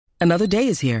Another day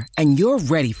is here, and you're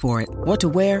ready for it. What to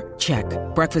wear? Check.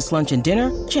 Breakfast, lunch, and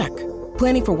dinner? Check.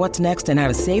 Planning for what's next and how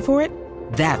to save for it?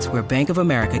 That's where Bank of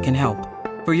America can help.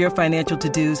 For your financial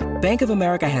to-dos, Bank of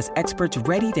America has experts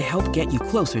ready to help get you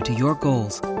closer to your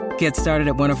goals. Get started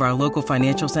at one of our local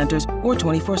financial centers or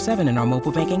 24/7 in our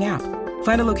mobile banking app.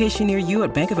 Find a location near you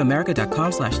at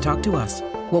bankofamerica.com/talktous.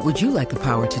 What would you like the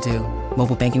power to do?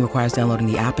 Mobile banking requires downloading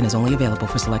the app and is only available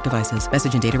for select devices.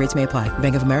 Message and data rates may apply.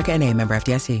 Bank of America N.A., member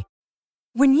FDIC.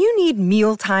 When you need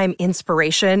mealtime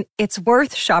inspiration, it's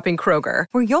worth shopping Kroger,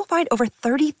 where you'll find over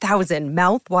 30,000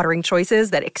 mouth-watering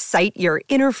choices that excite your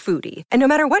inner foodie. And no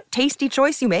matter what tasty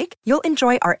choice you make, you'll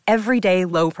enjoy our everyday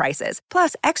low prices,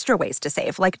 plus extra ways to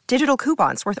save, like digital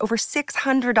coupons worth over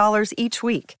 $600 each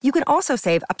week. You can also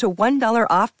save up to $1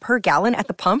 off per gallon at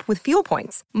the pump with fuel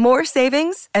points. More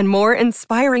savings and more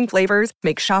inspiring flavors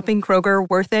make shopping Kroger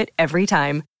worth it every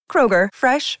time. Kroger,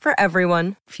 fresh for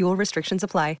everyone. Fuel restrictions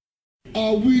apply.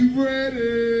 Are we ready?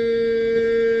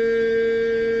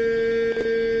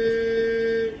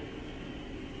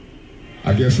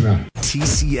 I guess not.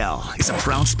 TCL is a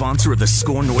proud sponsor of the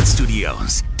Score North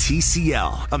Studios.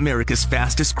 TCL, America's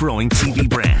fastest growing TV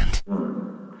brand. 1,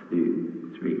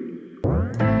 2,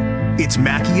 3. It's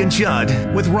Mackie and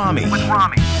Judd with Rami.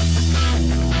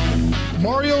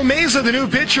 Mario Meza, the new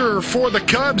pitcher for the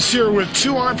Cubs, here with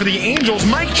 2 on for the Angels.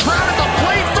 Mike Trout at the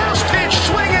plate, first pitch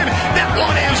swinging. That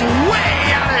one is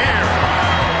way out of here.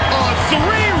 A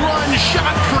 3-run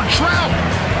shot for Trout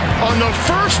on the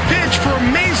first pitch for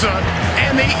Meza,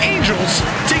 and the Angels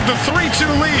take the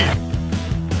 3-2 lead.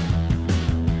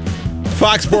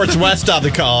 Fox Sports West on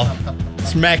the call.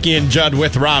 It's Mackie and Judd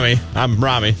with Rami. I'm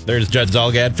Rami. There's Judd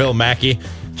Zolgad, Phil Mackey.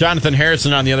 Jonathan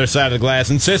Harrison on the other side of the glass,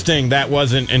 insisting that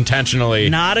wasn't intentionally.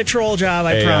 Not a troll job,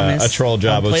 I promise. A troll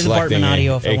job of selecting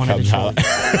audio if I wanted to.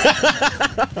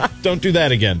 Don't do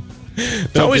that again.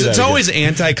 It's always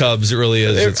anti-Cubs. It really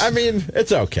is. It's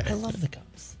okay. I love the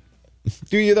Cubs.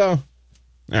 Do you, though?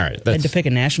 All right. I had to pick a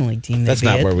National League team. That's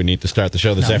not where we need to start the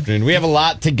show this afternoon. We have a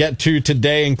lot to get to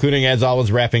today, including, as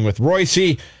always, wrapping with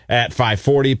Royce at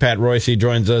 5:40. Pat Royce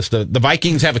joins us. The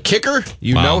Vikings have a kicker.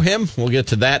 You know him. We'll get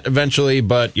to that eventually,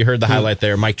 but you heard the highlight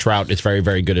there. Mike Trout is very,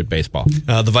 very good at baseball.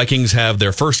 The Vikings have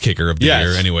their first kicker of the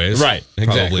year anyways. Right,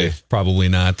 exactly. Probably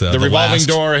not the revolving last.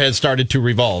 door has started to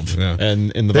revolve. Yeah.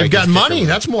 And in the They've Vikings got money.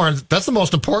 That's the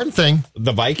most important thing.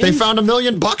 The Vikings? They found $1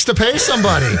 million to pay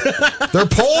somebody. They're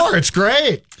poor. It's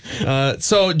great.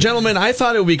 So, gentlemen, I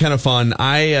thought it would be kind of fun.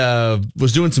 I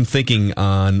was doing some thinking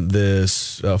on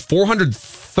this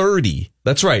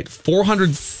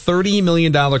 $430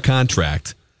 million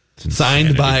contract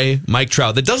signed by Mike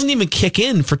Trout that doesn't even kick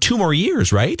in for 2 more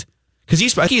years, right? Because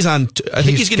he's getting paid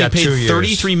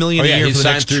 $33 million a year for the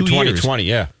next 2 years. 2020,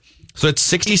 yeah. So it's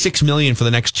 $66 million for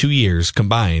the next 2 years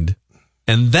combined,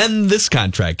 and then this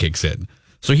contract kicks in.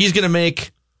 So he's going to make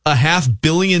 $500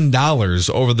 million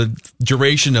over the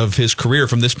duration of his career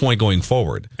from this point going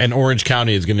forward. And Orange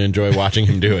County is going to enjoy watching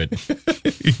him do it.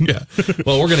 Yeah.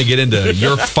 Well, we're going to get into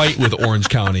your fight with Orange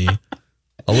County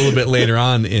a little bit later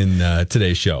on in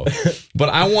today's show. But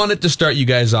I wanted to start you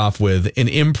guys off with an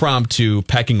impromptu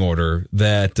pecking order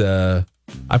that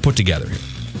I put together.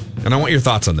 And I want your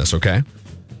thoughts on this, okay?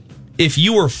 If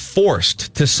you were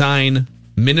forced to sign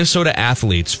Minnesota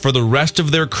athletes for the rest of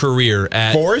their career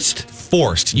at... Forced?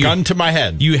 Gun to my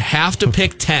head. You have to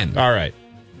pick 10. All right.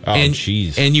 Oh,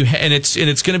 jeez. And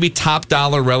it's going to be top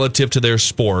dollar relative to their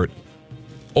sport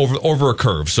over a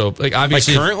curve. So, like,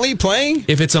 obviously, currently playing,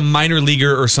 if it's a minor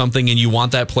leaguer or something, and you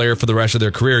want that player for the rest of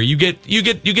their career, you get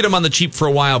them on the cheap for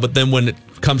a while. But then when it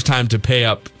comes time to pay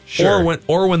up, sure.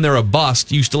 or when they're a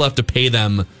bust, you still have to pay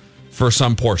them for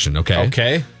some portion. Okay.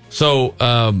 Okay. So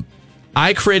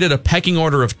I created a pecking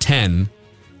order of 10.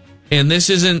 And this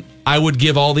isn't, I would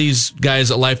give all these guys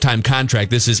a lifetime contract.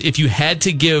 This is, if you had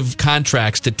to give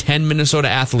contracts to 10 Minnesota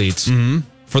athletes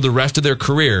for the rest of their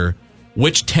career,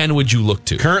 which 10 would you look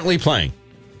to? Currently playing.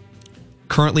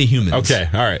 Currently humans. Okay,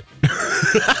 all right.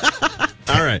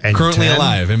 All right. And currently 10?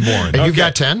 alive and born. And you've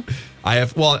got 10?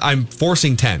 I'm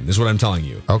forcing 10 is what I'm telling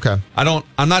you. Okay.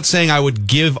 I'm not saying I would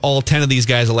give all 10 of these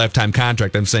guys a lifetime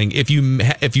contract. I'm saying if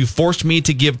you forced me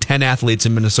to give 10 athletes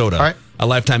in Minnesota a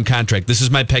lifetime contract, this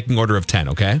is my pecking order of 10,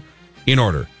 okay? In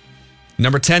order.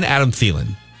 Number 10, Adam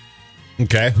Thielen.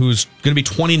 Okay. Who's going to be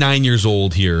 29 years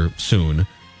old here soon.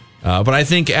 But I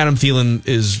think Adam Thielen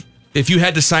is, if you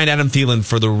had to sign Adam Thielen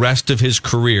for the rest of his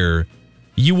career,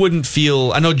 you wouldn't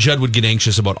feel, I know Judd would get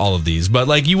anxious about all of these, but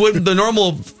like the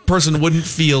normal person wouldn't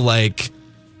feel like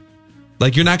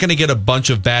you're not going to get a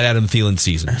bunch of bad Adam Thielen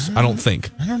seasons. I don't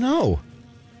think. I don't know.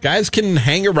 guys can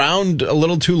hang around a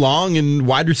little too long, and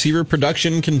wide receiver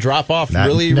production can drop off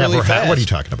really fast. What are you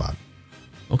talking about?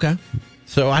 Okay.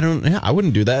 So I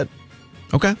wouldn't do that.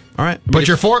 Okay. All right. But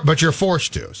you're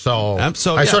forced to. So I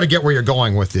sort of get where you're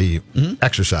going with the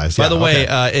exercise. By the way,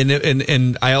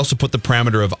 and I also put the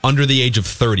parameter of under the age of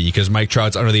 30 because Mike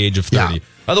Trout's under the age of 30. Yeah.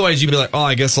 Otherwise, you'd be like,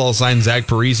 I guess I'll sign Zach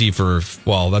Parise for.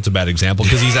 Well, that's a bad example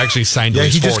because he's actually signed. Yeah,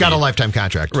 he just 40. got a lifetime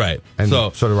contract, right? And so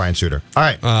did Ryan Suter. All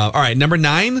right, Number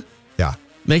 9. Yeah,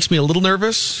 makes me a little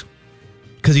nervous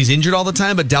because he's injured all the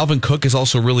time. But Dalvin Cook is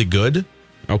also really good.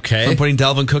 Okay, so I'm putting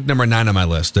Dalvin Cook number 9 on my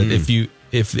list. If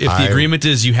the agreement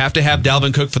is you have to have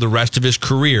Dalvin Cook for the rest of his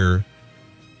career,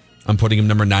 I'm putting him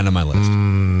number 9 on my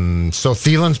list. So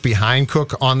Thielen's behind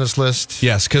Cook on this list?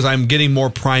 Yes, because I'm getting more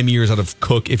prime years out of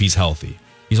Cook if he's healthy.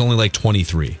 He's only like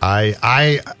 23.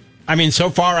 I mean, so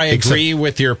far I agree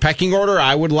with your pecking order.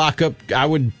 I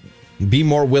would be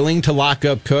more willing to lock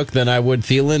up Cook than I would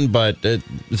Thielen, but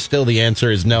still the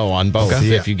answer is no on both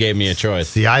if you gave me a choice.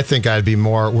 See, I think I'd be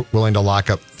more willing to lock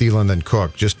up Thielen than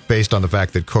Cook, just based on the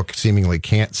fact that Cook seemingly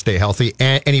can't stay healthy,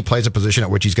 and he plays a position at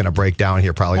which he's going to break down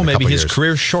here probably in a couple maybe years. his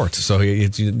career's short, so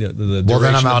the well,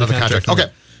 then I'm out of the contract. Okay.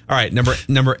 All right,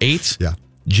 number 8,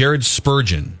 Jared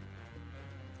Spurgeon.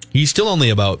 He's still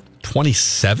only about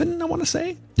 27, I want to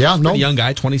say. Yeah, no. Young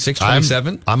guy, 26,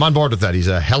 27. I'm on board with that. He's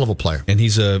a hell of a player. And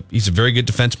he's a very good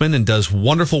defenseman and does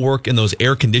wonderful work in those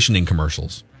air conditioning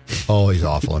commercials. Oh, he's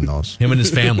awful in those. Him and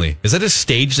his family. Is that a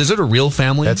staged? Is it a real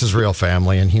family? That's his real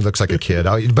family, and he looks like a kid.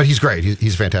 But he's great.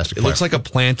 He's a fantastic player. It looks like a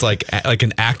plant, like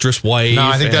an actress wife. No,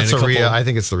 I think that's real. I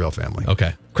think it's the real family.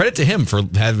 Okay. Credit to him for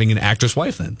having an actress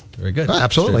wife then. Very good. Oh,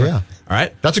 absolutely, yeah. All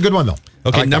right. That's a good one, though.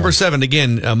 Okay, number 7.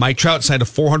 Again, Mike Trout signed a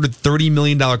 $430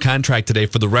 million contract today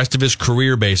for the rest of his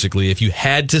career, basically. If you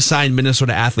had to sign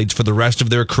Minnesota athletes for the rest of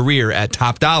their career at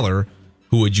top dollar,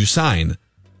 who would you sign?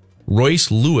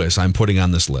 Royce Lewis, I'm putting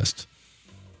on this list.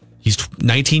 He's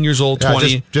 19 years old,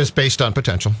 20. Just based on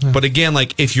potential. Yeah. But again,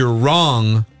 like, if you're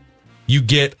wrong, you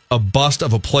get a bust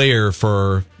of a player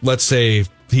for, let's say,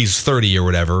 he's 30 or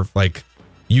whatever. Like,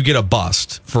 you get a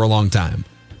bust for a long time.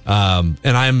 And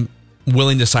I'm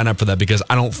willing to sign up for that because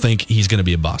I don't think he's going to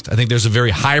be a bust. I think there's a very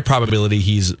high probability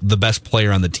he's the best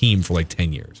player on the team for like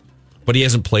 10 years. But he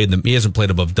hasn't played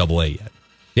above AA yet.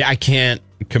 Yeah, I can't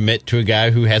commit to a guy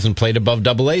who hasn't played above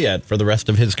AA yet for the rest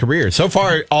of his career. So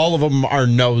far, all of them are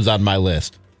no's on my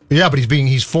list. Yeah, but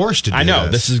he's forced to do I know,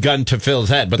 this is gun to Phil's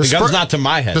head, but the gun's not to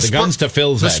my head. The gun's to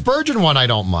Phil's head. The Spurgeon one, I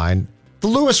don't mind. The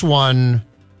Lewis one,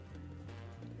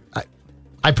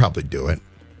 I'd probably do it.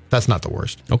 That's not the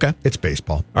worst. Okay. It's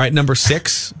baseball. All right, number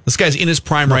 6. This guy's in his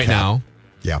prime right now.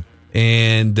 Yeah.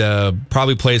 And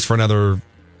probably plays for another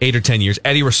 8 or 10 years.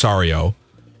 Eddie Rosario.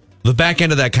 The back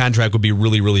end of that contract would be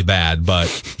really, really bad, but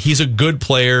he's a good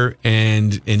player,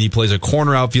 and he plays a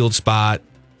corner outfield spot.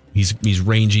 He's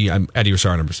rangy. I'm Eddie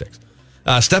Rosario, number 6.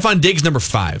 Stephon Diggs, number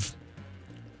 5.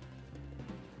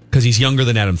 Because he's younger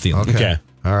than Adam Thielen. Okay.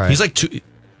 All right. He's like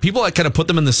people that kind of put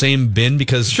them in the same bin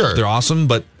because they're awesome,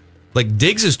 but like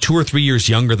Diggs is 2 or 3 years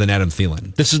younger than Adam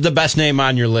Thielen. This is the best name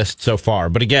on your list so far.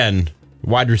 But again,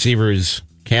 wide receivers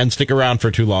can stick around for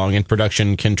too long and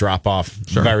production can drop off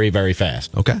very, very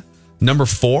fast. Okay. Number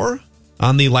 4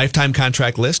 on the lifetime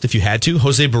contract list, if you had to,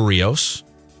 Jose Barrios.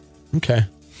 Okay.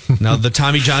 Now, the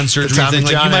Tommy John surgery thing,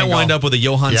 like you might wind up with a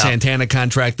Johan Santana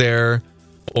contract there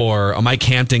or a Mike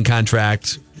Hampton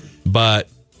contract. But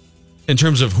in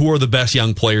terms of who are the best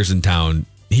young players in town,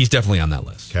 he's definitely on that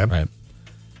list. Okay. Right.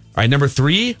 All right, number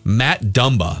 3, Matt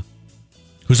Dumba,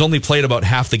 who's only played about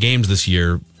half the games this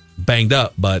year, banged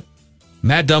up, but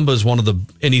Matt Dumba is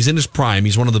and he's in his prime,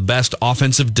 he's one of the best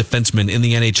offensive defensemen in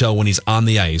the NHL when he's on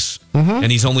the ice. Mm-hmm.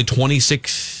 And he's only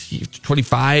 26,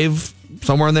 25,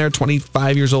 somewhere in there,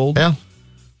 25 years old. Yeah.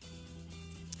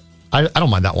 I don't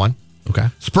mind that one. Okay.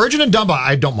 Spurgeon and Dumba,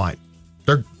 I don't mind.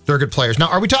 They're good players. Now,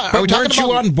 are we talking about... Weren't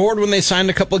you on board when they signed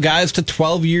a couple of guys to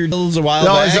 12-year deals a while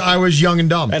back? I was young and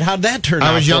dumb. And how'd that turn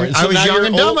out? I was young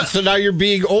and dumb. So now you're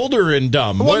being older and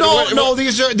dumb. Well,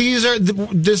 this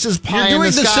is pie you're doing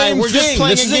in the sky. same We're just thing.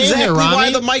 playing This a game is exactly here, Ronnie.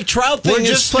 why the Mike Trout thing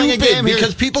is stupid,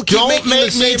 because people keep making the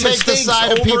same mistakes. Don't make me take the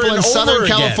side of people in Southern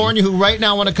California who right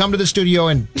now want to come to the studio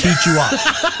and teach you up.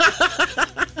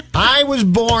 I was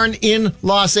born in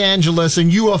Los Angeles,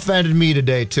 and you offended me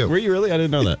today, too. Were you really? I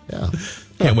didn't know that. Yeah.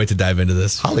 Can't wait to dive into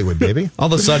this. Hollywood, baby. All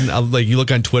of a sudden, you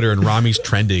look on Twitter and Rami's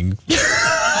trending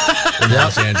in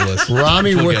Los Angeles.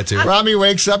 Rami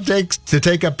wakes up to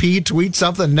take a pee, tweet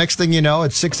something. Next thing you know,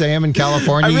 it's 6 a.m. in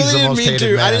California. I really He's the didn't most mean hated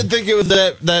to. man. I didn't think it was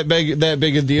that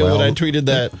big a deal when I tweeted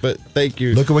that, but thank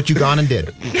you. Look at what you gone and did.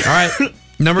 All right.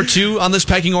 Number 2 on this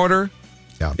pecking order,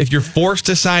 Yeah. If you're forced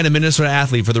to sign a Minnesota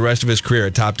athlete for the rest of his career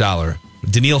at top dollar,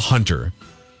 Danielle Hunter.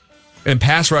 And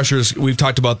pass rushers, we've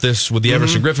talked about this with the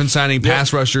Everson Griffin signing.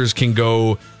 Pass rushers can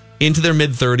go into their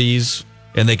mid-30s,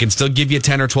 and they can still give you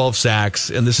 10 or 12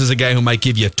 sacks. And this is a guy who might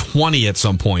give you 20 at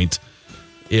some point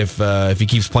if he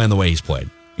keeps playing the way he's played.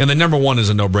 And the number one is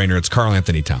a no-brainer. It's Karl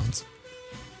Anthony Towns.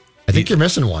 I think you're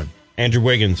missing one. Andrew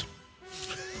Wiggins.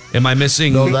 Am I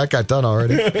missing? No, that got done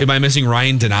already. Am I missing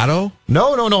Ryan Donato?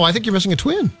 No. I think you're missing a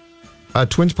twin. A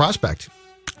Twins prospect.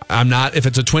 I'm not. If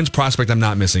it's a Twins prospect, I'm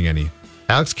not missing any.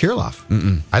 Alex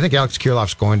Kirilloff. I think Alex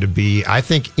Kirilloff's going to be, I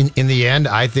think in the end,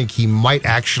 I think he might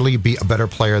actually be a better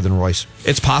player than Royce.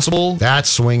 It's possible. That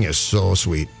swing is so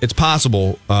sweet. It's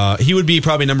possible. He would be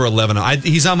probably number 11.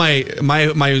 He's on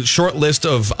my short list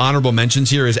of honorable mentions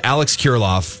here is Alex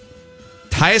Kirilloff,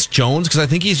 Tyus Jones, because I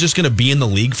think he's just going to be in the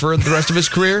league for the rest of his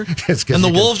career. And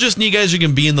the Wolves just need guys who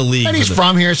can be in the league. And he's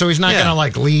from here, so he's not going to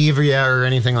like leave or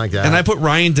anything like that. And I put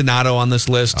Ryan Donato on this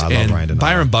list. I love Ryan Donato.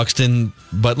 Byron Buxton.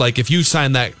 But like if you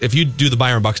do the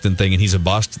Byron Buxton thing and he's a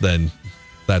bust, then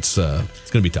that's it's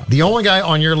going to be tough. The only guy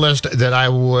on your list that I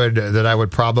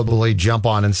would probably jump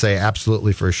on and say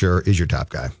absolutely for sure is your top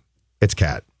guy. It's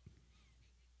Cat.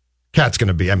 Cat's going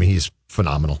to be. I mean, he's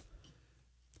phenomenal.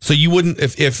 So you wouldn't,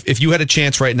 if you had a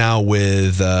chance right now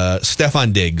with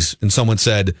Stefon Diggs and someone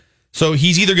said, so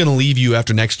he's either going to leave you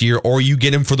after next year or you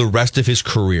get him for the rest of his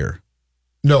career.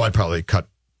 No, I'd probably cut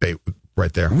bait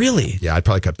right there. Really? Yeah, I'd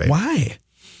probably cut bait. Why?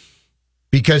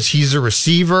 Because he's a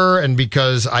receiver and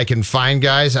because I can find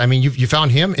guys. I mean, you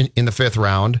found him in the 5th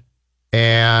round.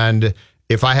 And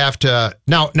if I have to,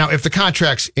 now if the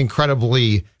contract's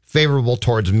incredibly favorable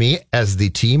towards me as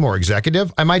the team or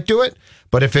executive, I might do it.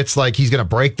 But if it's like he's going to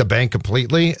break the bank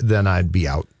completely, then I'd be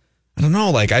out. I don't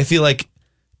know. Like, I feel like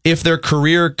if their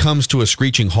career comes to a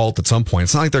screeching halt at some point,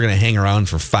 it's not like they're going to hang around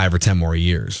for 5 or 10 more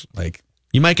years. Like,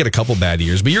 you might get a couple bad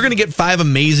years, but you're going to get 5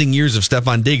 amazing years of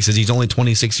Stefon Diggs as he's only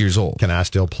 26 years old. Can I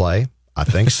still play? I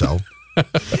think so.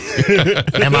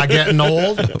 Am I getting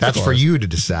old? That's for you to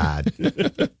decide.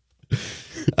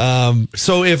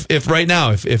 So if right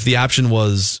now, if the option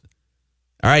was,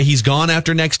 all right, he's gone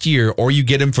after next year, or you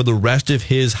get him for the rest of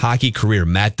his hockey career,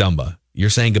 Matt Dumba. You're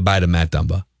saying goodbye to Matt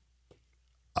Dumba.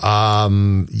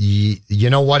 You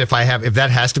know what? If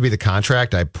that has to be the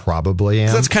contract, I probably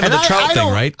am. That's kind of the Trout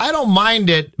thing, right? I don't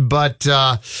mind it, but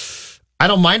I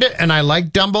don't mind it, and I like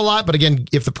Dumba a lot. But again,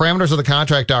 if the parameters of the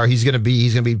contract are he's going to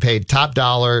be paid top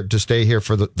dollar to stay here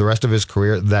for the rest of his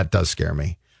career, that does scare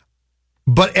me.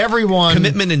 But everyone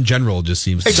commitment in general just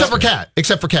seems except for Cat.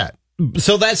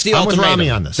 So that's the I'm with ultimatum. Rami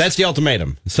on this. That's the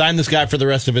ultimatum. Sign this guy for the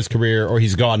rest of his career, or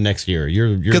he's gone next year.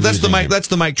 Because that's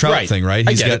the Mike Trout thing, right?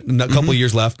 He's got a couple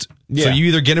years left. Yeah. So you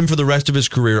either get him for the rest of his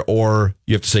career, or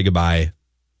you have to say goodbye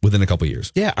within a couple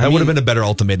years. Yeah, that would have been a better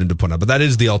ultimatum to put up, but that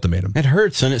is the ultimatum. It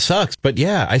hurts and it sucks, but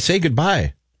yeah, I say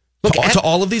goodbye. Look, to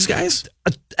all of these guys,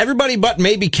 everybody but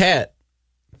maybe Cat.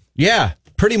 Yeah,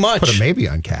 pretty much. Put a maybe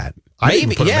on Cat.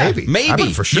 Maybe, I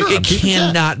would for sure. It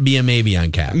cannot be a maybe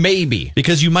on Cat. Maybe.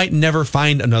 Because you might never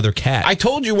find another Cat. I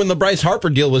told you when the Bryce Harper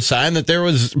deal was signed that there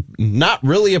was not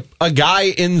really a guy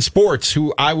in sports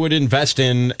who I would invest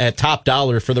in at top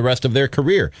dollar for the rest of their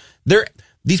career.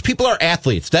 These people are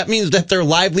athletes. That means that their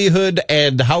livelihood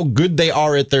and how good they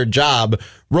are at their job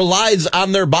relies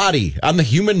on their body, on the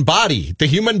human body. The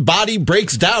human body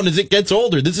breaks down as it gets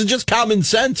older. This is just common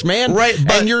sense, man. Right.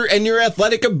 And your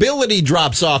athletic ability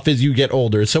drops off as you get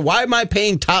older. So why am I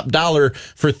paying top dollar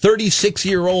for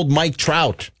 36-year-old Mike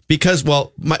Trout? Because,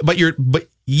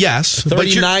 yes.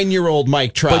 39-year-old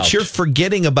Mike Trout. But you're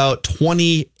forgetting about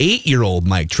 28-year-old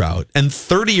Mike Trout and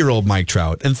 30-year-old Mike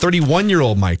Trout and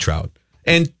 31-year-old Mike Trout.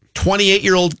 And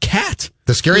 28-year-old Cat.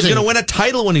 The scary He's thing, going to win a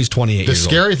title when he's 28 years old. The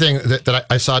scary thing that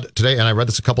I saw today, and I read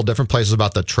this a couple different places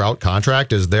about the Trout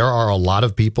contract, is there are a lot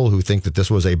of people who think that this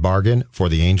was a bargain for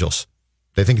the Angels.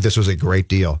 They think this was a great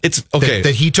deal. It's okay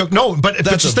that he took. No, but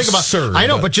just think about. I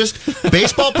know, but just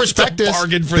baseball Prospectus.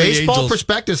 Bargain for Baseball the Angels.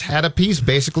 Prospectus had a piece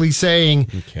basically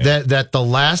saying that the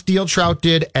last deal Trout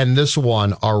did and this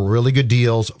one are really good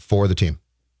deals for the team.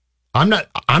 I'm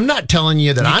not telling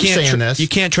you that I'm saying this. You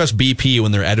can't trust BP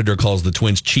when their editor calls the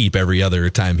Twins cheap every other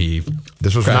time he.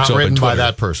 This was not written by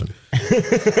that person.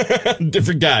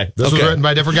 Different guy. This was written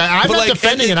by a different guy. I'm not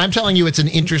defending it. I'm telling you it's an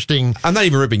interesting. I'm not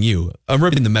even ripping you. I'm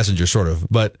ripping the messenger, sort of.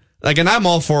 But Like, and I'm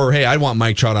all for, hey, I want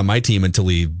Mike Trout on my team until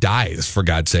he dies, for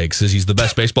God's sakes, because he's the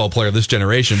best baseball player of this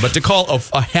generation. But to call a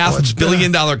 $500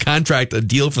 million contract a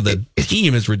deal for the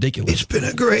team is ridiculous. It's been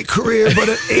a great career, but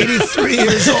at 83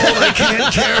 years old, I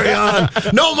can't carry on.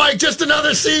 No, Mike, just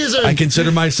another season. I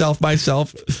consider myself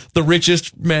the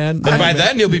richest man. And by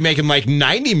then, you'll be making like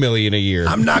 $90 million a year.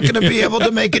 I'm not going to be able to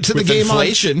make it to the game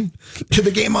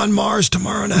on Mars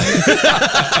tomorrow night.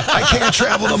 I can't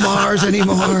travel to Mars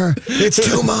anymore. It's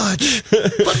too much.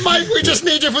 But Mike, we just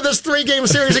need you for this 3-game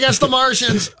series against the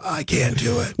Martians. I can't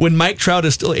do it. When Mike Trout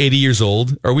is still 80 years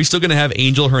old, are we still going to have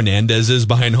Angel Hernandez's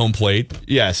behind home plate?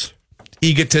 Yes.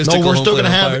 Egotistical. No, we're still going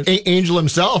to umpires? have Angel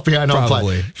himself behind home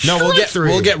plate. No,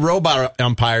 we'll get robot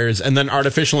umpires, and then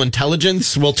artificial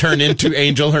intelligence will turn into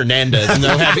Angel Hernandez, and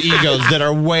they'll have egos that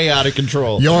are way out of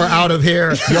control. You're out of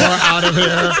here. You're out of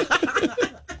here.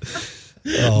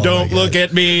 Oh, don't look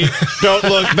at me. Don't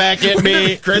look back at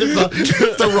me. Great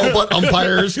if the robot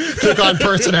umpires took on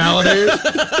personalities.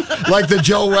 Like the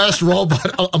Joe West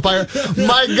robot umpire.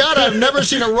 My God, I've never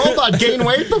seen a robot gain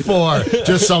weight before.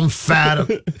 Just some fat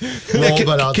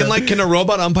robot out there. Can a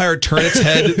robot umpire turn its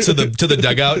head to the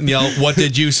dugout and yell, "What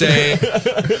did you say?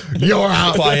 You're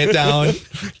out. Quiet down.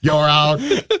 You're out.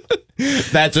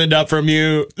 That's enough from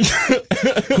you."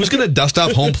 Who's going to dust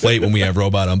off home plate when we have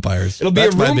robot umpires? It'll be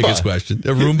That's a my Roomba. biggest question.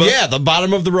 A Roomba? Yeah, the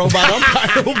bottom of the robot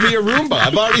umpire will be a Roomba.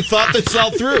 I've already thought this all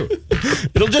through.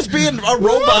 It'll just be a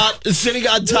robot sitting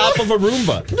on top of a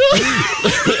Roomba.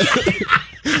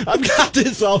 I've got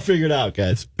this all figured out,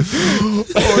 guys.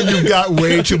 Oh, you've got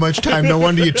way too much time. No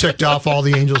wonder you ticked off all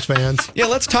the Angels fans. Yeah,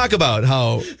 let's talk about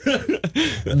how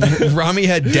Rami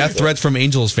had death threats from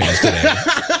Angels fans today.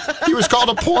 He was called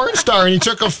a porn star and he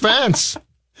took offense.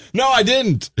 No, I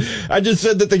didn't. I just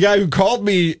said that the guy who called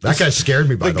me... That guy scared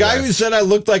me, by the way. The guy who said I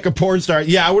looked like a porn star...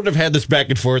 Yeah, I wouldn't have had this back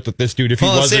and forth with this dude if he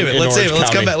wasn't in Orange County. Let's save it.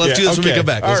 Let's come back. Let's do this when we come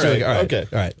back. All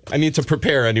right. I need to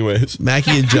prepare anyways.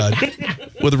 Mackie and Judd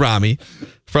with Rami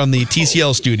from the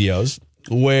TCL studios,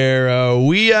 where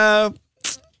we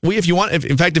if you want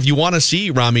to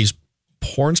see Rami's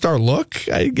porn star look,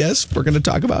 I guess we're going to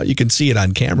talk about. You can see it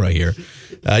on camera here.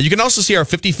 You can also see our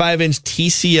 55-inch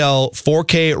TCL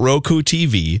 4K Roku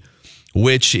TV,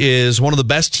 which is one of the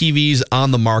best TVs on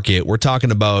the market. We're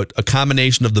talking about a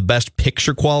combination of the best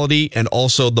picture quality and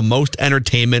also the most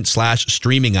entertainment /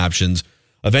 streaming options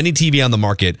of any TV on the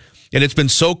market. And it's been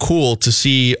so cool to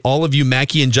see all of you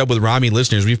Mackie and Judd with Rami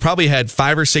listeners. We've probably had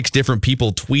 5 or 6 different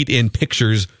people tweet in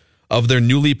pictures of their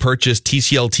newly purchased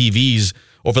TCL TVs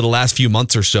over the last few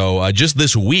months or so, just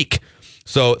this week.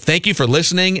 So thank you for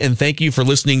listening, and thank you for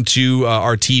listening to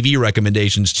our TV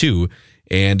recommendations too.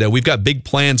 And we've got big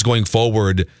plans going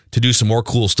forward to do some more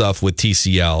cool stuff with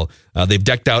TCL. They've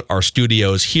decked out our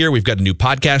studios here. We've got a new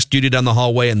podcast studio down the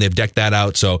hallway, and they've decked that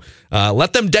out. So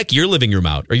let them deck your living room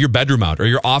out, or your bedroom out, or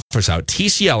your office out.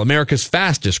 TCL, America's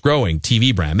fastest growing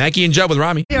TV brand. Mackie and Judd with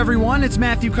Rami. Hey everyone, it's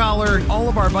Matthew Collar. All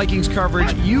of our Vikings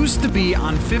coverage used to be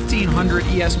on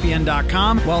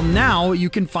 1500ESPN.com. Well, now you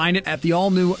can find it at the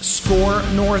all-new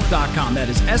ScoreNorth.com. That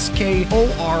is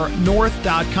SKOR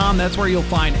North.com. That's where you'll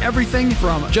find everything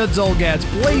from Judd Zolgad's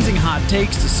blazing hot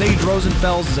takes to Sage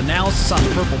Rosenfels' analysis on the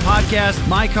Purple Podcast,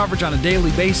 my coverage on a daily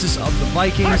basis of the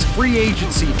Vikings, free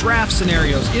agency, draft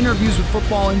scenarios, interviews with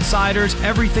football insiders,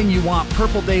 everything you want.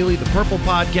 Purple Daily, the Purple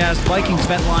Podcast, Vikings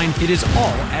Vet Line. It is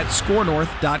all at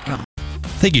ScoreNorth.com.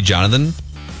 Thank you, Jonathan.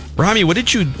 Rami, what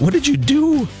did you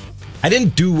do? I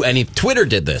didn't do any. Twitter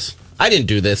did this. I didn't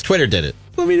do this. Twitter did it.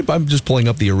 I mean, I'm just pulling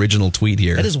up the original tweet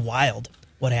here. That is wild.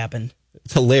 What happened?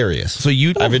 It's hilarious. So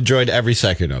I've enjoyed every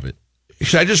second of it.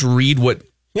 Should I just read what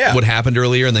happened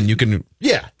earlier, and then you can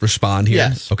respond here?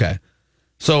 Yes. Okay.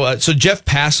 So Jeff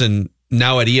Passan,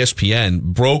 now at ESPN,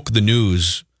 broke the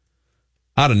news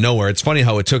out of nowhere. It's funny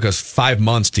how it took us 5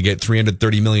 months to get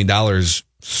 $330 million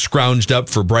scrounged up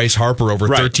for Bryce Harper over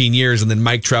 13 years, and then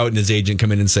Mike Trout and his agent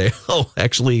come in and say, "Oh,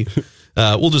 actually,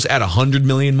 we'll just add $100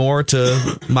 million more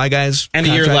to my guys and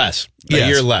contract." a year less. Yes. A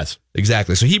year less.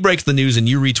 Exactly. So he breaks the news, and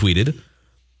you retweeted.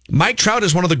 Mike Trout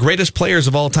is one of the greatest players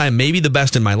of all time, maybe the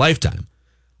best in my lifetime.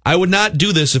 I would not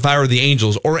do this if I were the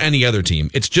Angels or any other team.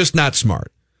 It's just not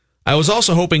smart. I was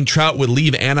also hoping Trout would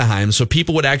leave Anaheim so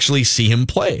people would actually see him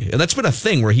play. And that's been a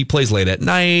thing where he plays late at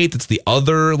night. It's the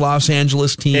other Los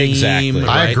Angeles team. Exactly. Right?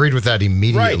 I agreed with that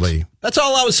immediately. Right. That's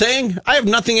all I was saying. I have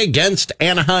nothing against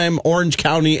Anaheim, Orange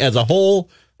County as a whole,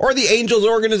 or the Angels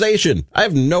organization. I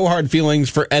have no hard feelings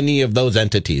for any of those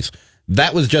entities.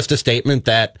 That was just a statement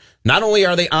that not only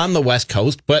are they on the West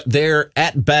Coast, but they're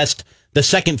at best the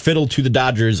second fiddle to the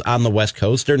Dodgers on the West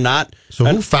Coast. They're not. So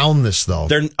who found this though?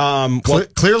 They're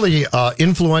clearly,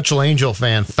 influential Angel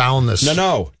fan found this.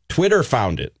 No. Twitter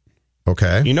found it.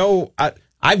 Okay. You know,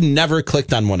 I've never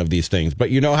clicked on one of these things,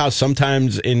 but you know how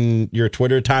sometimes in your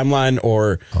Twitter timeline,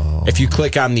 or if you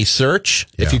click on the search,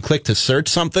 if you click to search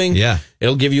something,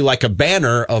 it'll give you like a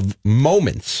banner of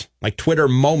moments, like Twitter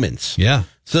moments. Yeah.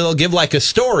 So they'll give like a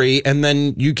story, and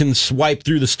then you can swipe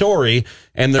through the story,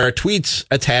 and there are tweets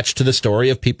attached to the story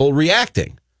of people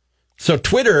reacting. So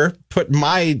Twitter put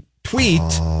my tweet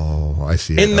I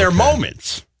see in their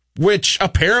moments, which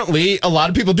apparently a lot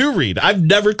of people do read. I've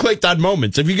never clicked on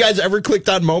moments. Have you guys ever clicked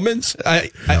on moments?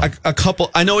 A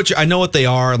couple. I know what they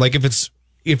are. Like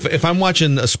if I'm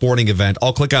watching a sporting event,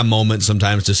 I'll click on moments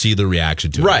sometimes to see the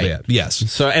reaction to it. Right. Yeah. Yes.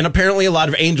 So, and apparently a lot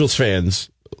of Angels fans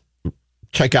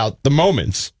check out the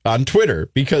moments on Twitter,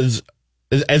 because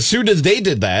as soon as they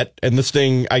did that, and this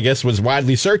thing, I guess, was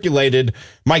widely circulated,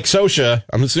 Mike Scioscia,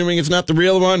 I'm assuming it's not the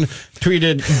real one,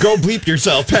 tweeted, "Go bleep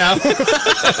yourself, pal."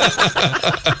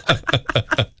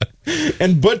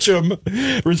 And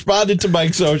Butchum responded to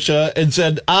Mike Scioscia and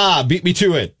said, "Beat me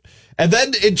to it." And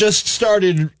then it just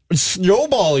started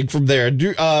snowballing from there.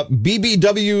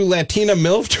 BBW Latina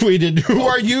MILF tweeted, "Who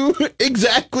are you?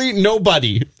 Exactly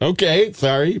nobody." Okay,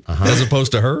 sorry. As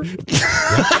opposed to her?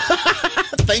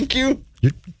 Thank you.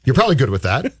 You're probably good with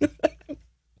that.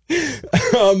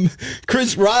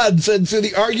 Chris Rod said, so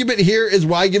the argument here is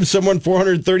why give someone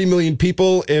 430 million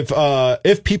people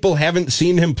if people haven't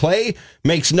seen him play?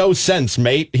 Makes no sense,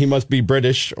 mate. He must be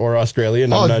British or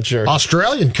Australian. I'm not sure.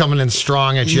 Australian coming in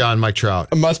strong at you on Mike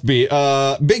Trout. Must be.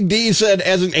 Big D said,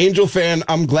 as an Angel fan,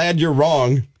 I'm glad you're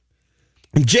wrong.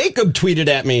 Jacob tweeted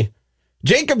at me.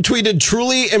 Jacob tweeted,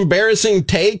 truly embarrassing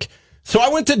take. So I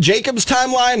went to Jacob's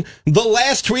timeline. The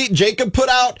last tweet Jacob put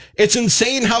out, it's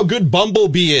insane how good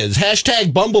Bumblebee is.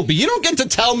 # Bumblebee. You don't get to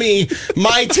tell me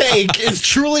my take is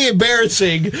truly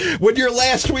embarrassing when your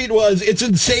last tweet was, it's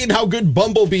insane how good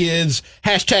Bumblebee is.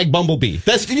 # Bumblebee.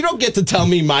 You don't get to tell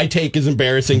me my take is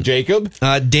embarrassing, Jacob.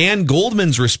 Dan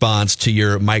Goldman's response to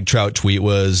your Mike Trout tweet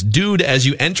was, dude, as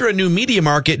you enter a new media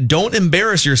market, don't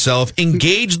embarrass yourself.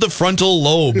 Engage the frontal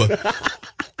lobe.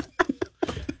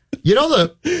 You know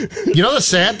the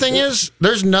sad thing is,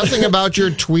 there's nothing about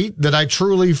your tweet that I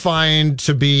truly find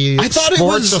to be offensive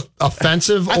or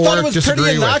disagree with. I thought it was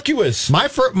pretty innocuous.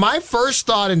 My first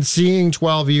thought in seeing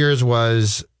 12 years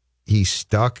was he's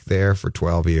stuck there for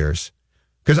 12 years.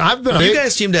 Because you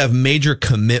guys seem to have major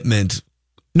commitment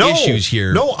issues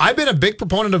here. No, I've been a big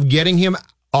proponent of getting him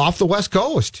off the West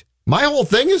Coast. My whole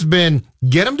thing has been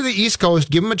get him to the East Coast,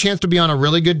 give him a chance to be on a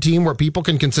really good team where people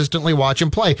can consistently watch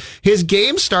him play. His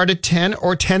games start at 10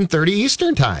 or 10:30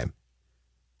 Eastern time.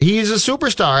 He's a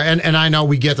superstar, and I know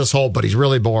we get this whole, but he's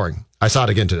really boring. I saw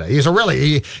it again today. He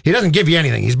doesn't give you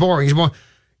anything. He's boring.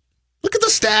 Look at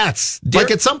the stats. Like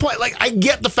at some point, I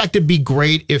get the fact it'd be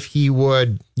great if he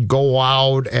would go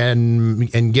out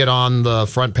and get on the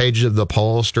front page of the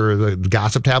Post or the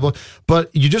gossip tablet,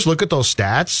 but you just look at those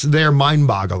stats, they're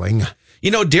mind-boggling. You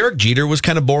know, Derek Jeter was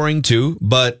kind of boring too,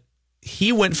 but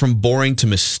he went from boring to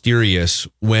mysterious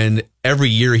when every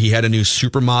year he had a new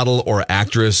supermodel or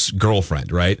actress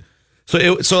girlfriend, right?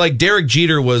 So like Derek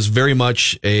Jeter was very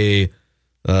much a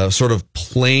sort of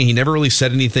plain. He never really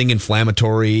said anything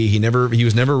inflammatory. He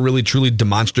was never really truly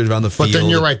demonstrative on the field. But then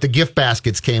you're right, the gift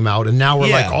baskets came out, and now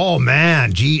we're like, oh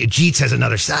man, Jeets has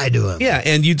another side to him. Yeah,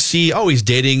 and you'd see, he's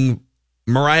dating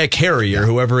Mariah Carey or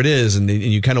whoever it is, and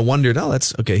you kind of wondered,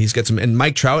 that's okay. He's got some. And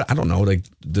Mike Trout, I don't know,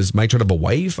 does Mike Trout have a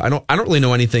wife? I don't really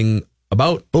know anything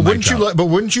about. But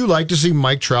wouldn't you like to see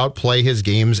Mike Trout play his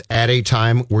games at a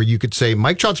time where you could say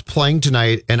Mike Trout's playing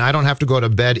tonight, and I don't have to go to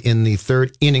bed in the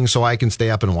third inning so I can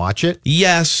stay up and watch it?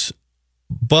 Yes,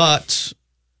 but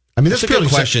I mean, this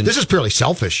is purely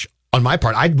selfish on my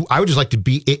part. I would just like to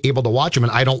be able to watch them,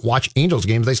 and I don't watch Angels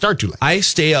games. They start too late. I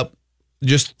stay up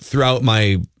just throughout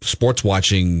my sports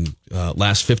watching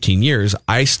last 15 years.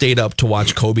 I stayed up to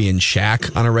watch Kobe and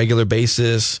Shaq on a regular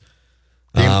basis.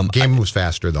 Game moves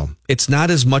faster, though. It's not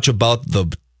as much about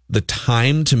the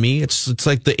time to me. It's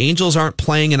like the Angels aren't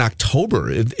playing in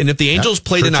October. And if the Angels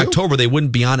played in October, they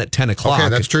wouldn't be on at 10 o'clock. Okay,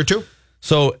 that's true, too.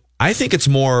 So I think it's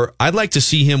more, I'd like to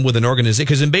see him with an organization,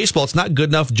 because in baseball, it's not good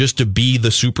enough just to be the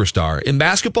superstar. In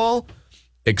basketball,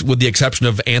 with the exception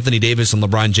of Anthony Davis and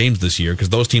LeBron James this year, because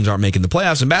those teams aren't making the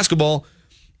playoffs. In basketball,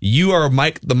 you are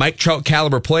the Mike Trout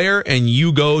caliber player, and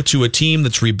you go to a team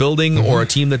that's rebuilding or a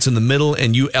team that's in the middle,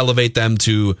 and you elevate them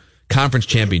to conference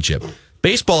championship.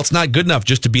 Baseball, it's not good enough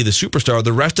just to be the superstar.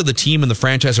 The rest of the team and the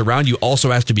franchise around you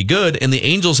also has to be good, and the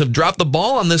Angels have dropped the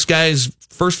ball on this guy's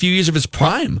first few years of his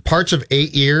prime. Parts of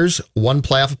 8 years, one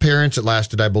playoff appearance. It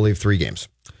lasted, I believe, 3 games.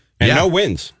 And no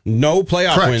wins. No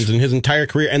playoff wins in his entire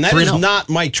career. And that is not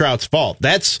Mike Trout's fault.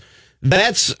 That's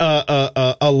That's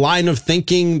a line of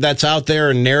thinking that's out there,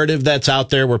 a narrative that's out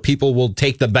there where people will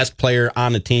take the best player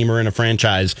on a team or in a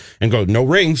franchise and go, no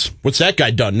rings. What's that guy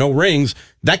done? No rings.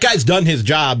 That guy's done his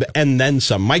job and then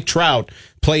some. Mike Trout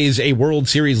plays a World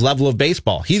Series level of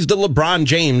baseball. He's the LeBron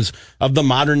James of the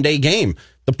modern day game.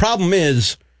 The problem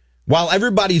is, while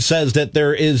everybody says that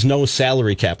there is no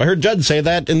salary cap, I heard Judd say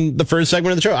that in the first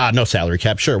segment of the show. No salary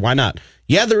cap. Sure. Why not?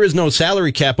 Yeah, there is no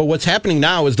salary cap, but what's happening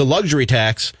now is the luxury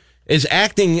tax is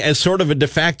acting as sort of a de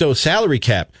facto salary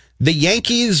cap. The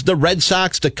Yankees, the Red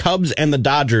Sox, the Cubs, and the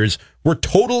Dodgers were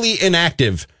totally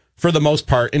inactive for the most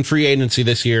part in free agency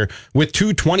this year, with two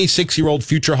 26-year-old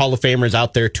future Hall of Famers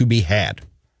out there to be had.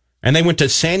 And they went to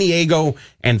San Diego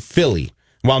and Philly,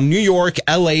 while New York,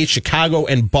 LA, Chicago,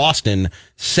 and Boston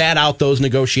sat out those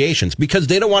negotiations because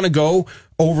they don't want to go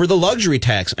over the luxury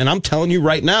tax. And I'm telling you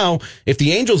right now, if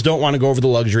the Angels don't want to go over the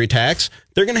luxury tax,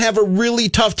 they're going to have a really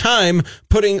tough time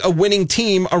putting a winning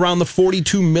team around the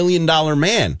 $42 million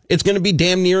man. It's going to be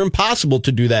damn near impossible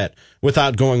to do that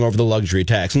without going over the luxury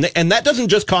tax. And that doesn't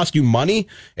just cost you money.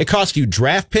 It costs you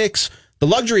draft picks. The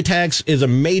luxury tax is a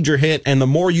major hit, and the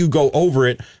more you go over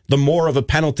it, the more of a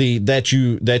penalty that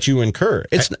you incur.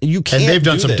 You can't. And they've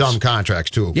done some this. dumb contracts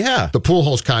too. Yeah, the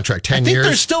Pujols contract, 10 years. I think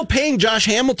they're still paying Josh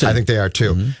Hamilton. I think they are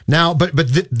too. Mm-hmm. Now, but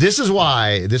this is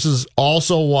why. This is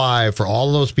also why for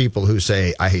all those people who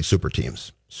say I hate super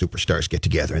teams, superstars get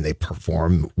together and they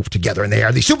perform together and they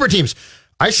are these super teams.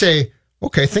 I say,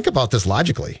 okay, think about this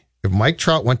logically. If Mike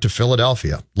Trout went to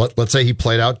Philadelphia, let's say he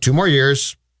played out 2 more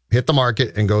years, hit the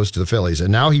market, and goes to the Phillies.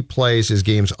 And now he plays his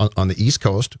games on the East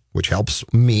Coast, which helps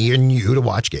me and you to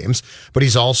watch games. But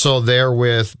he's also there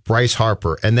with Bryce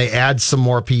Harper, and they add some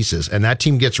more pieces, and that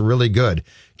team gets really good.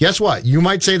 Guess what? You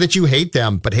might say that you hate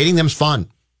them, but hating them's fun.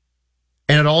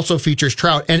 And it also features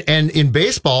Trout. And in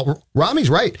baseball, Rami's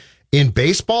right. In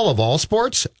baseball of all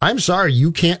sports, I'm sorry,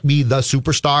 you can't be the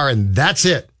superstar, and that's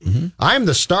it. Mm-hmm. I'm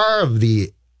the star of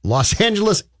the Los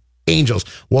Angeles Angels.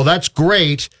 Well, that's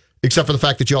great, except for the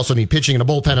fact that you also need pitching and a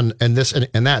bullpen and this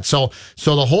and that. So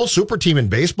the whole super team in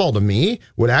baseball to me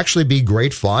would actually be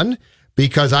great fun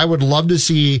because I would love to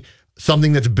see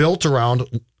something that's built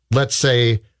around, let's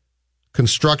say,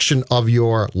 construction of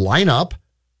your lineup,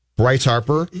 Bryce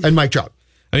Harper and Mike Trout.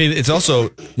 I mean, it's also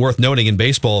worth noting in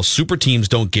baseball, super teams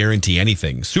don't guarantee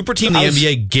anything. Super team in the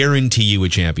NBA guarantee you a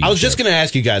championship. I was just going to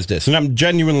ask you guys this, and I'm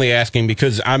genuinely asking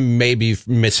because I'm maybe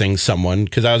missing someone,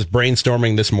 because I was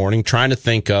brainstorming this morning trying to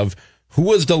think of who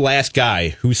was the last guy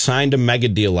who signed a mega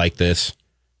deal like this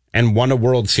and won a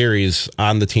World Series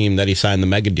on the team that he signed the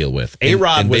mega deal with.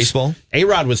 A-Rod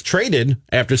was traded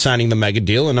after signing the mega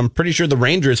deal, and I'm pretty sure the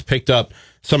Rangers picked up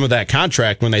some of that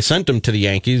contract when they sent him to the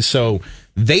Yankees, so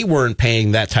they weren't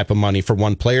paying that type of money for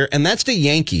one player, and that's the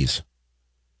Yankees.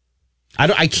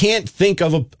 I can't think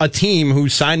of a team who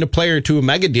signed a player to a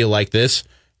mega deal like this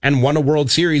and won a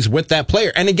World Series with that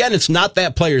player. And again, it's not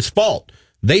that player's fault.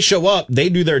 They show up, they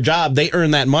do their job, they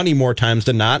earn that money more times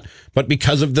than not. But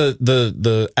because of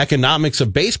the economics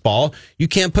of baseball, you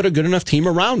can't put a good enough team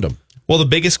around them. Well, the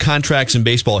biggest contracts in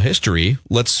baseball history,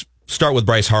 let's start with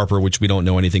Bryce Harper, which we don't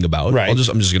know anything about. Right. I'm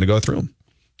just going to go through them.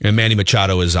 And Manny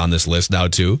Machado is on this list now,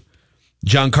 too.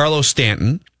 Giancarlo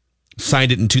Stanton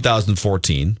signed it in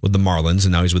 2014 with the Marlins,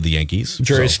 and now he's with the Yankees.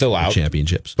 Jury's still out.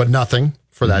 Championships. But nothing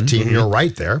for that team. You're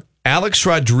right there. Alex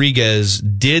Rodriguez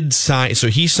did sign, so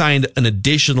he signed an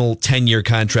additional 10-year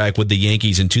contract with the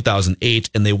Yankees in 2008,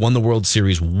 and they won the World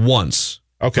Series once.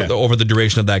 Okay. Over the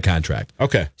duration of that contract.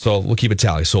 Okay. So we'll keep a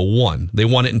tally. So one. They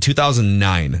won it in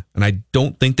 2009, and I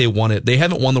don't think they won it. They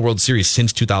haven't won the World Series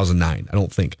since 2009, I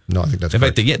don't think. No, I think that's in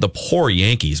correct. fact, the poor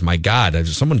Yankees, my God.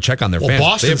 Someone check on their fans.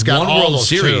 Boston's got one all World those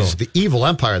Series. too. The evil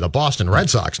empire, the Boston Red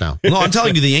Sox now. No, I'm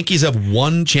telling you, the Yankees have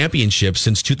won championships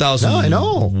since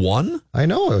 2001. I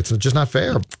know. It's just not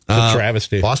fair. It's a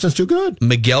travesty. Boston's too good.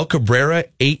 Miguel Cabrera,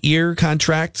 8-year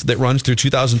contract that runs through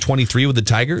 2023 with the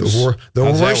Tigers. How's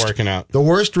that working out?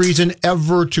 The worst reason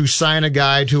ever to sign a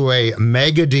guy to a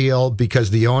mega deal because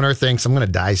the owner thinks, I'm going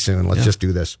to die soon. Let's just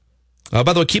do this. By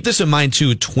the way, keep this in mind,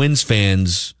 too. Twins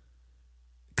fans,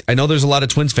 I know there's a lot of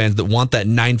Twins fans that want that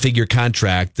 9-figure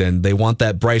contract and they want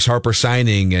that Bryce Harper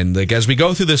signing. And as we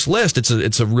go through this list,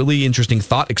 it's a really interesting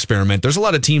thought experiment. There's a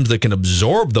lot of teams that can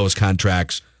absorb those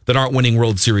contracts that aren't winning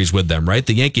World Series with them, right?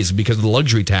 The Yankees, because of the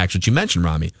luxury tax, which you mentioned,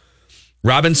 Rami.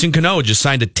 Robinson Cano just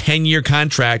signed a 10-year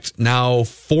contract now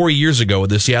 4 years ago with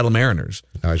the Seattle Mariners.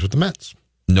 Now he's with the Mets.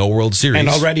 No World Series. And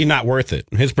already not worth it.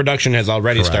 His production has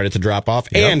already started to drop off,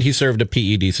 and he served a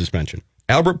PED suspension.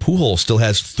 Albert Pujols still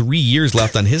has 3 years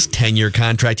left on his 10-year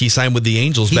contract he signed with the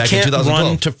Angels back in 2012. He can't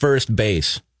run to first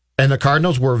base. And the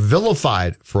Cardinals were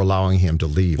vilified for allowing him to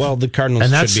leave. Well, the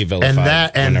Cardinals should be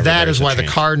vilified. And that is why the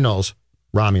Cardinals,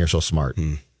 Rami, are so smart.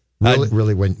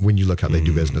 Really, when you look how they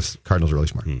do business, Cardinals are really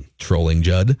smart. Trolling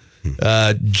Judd.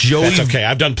 Joey. That's okay.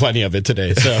 I've done plenty of it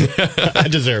today, so I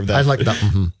deserve that. I like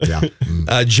that.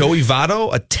 Yeah. Joey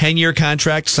Votto, a 10-year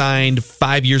contract signed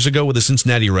 5 years ago with the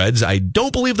Cincinnati Reds. I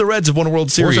don't believe the Reds have won a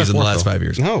World Series in the last 5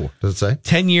 years. No. Does it say?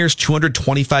 10 years,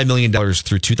 $225 million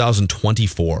through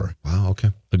 2024. Wow,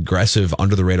 okay. Aggressive,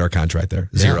 under-the-radar contract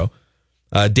there. Zero.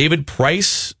 David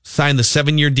Price signed the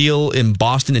 7-year deal in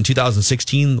Boston in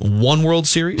 2016. 1 World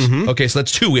Series. Okay, so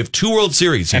that's 2. We have 2 World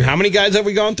Series here. And how many guys have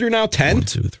we gone through now? 10? 1,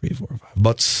 2, 3, 4, 5.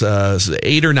 About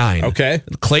 8 or 9. Okay.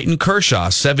 Clayton Kershaw,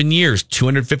 7 years,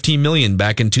 $215 million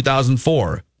back in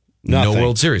 2004. Nothing. No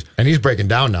World Series. And he's breaking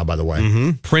down now, by the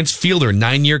way. Prince Fielder,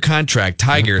 9-year contract.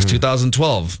 Tigers,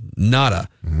 2012. Nada.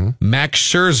 Max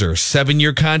Scherzer,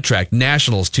 7-year contract.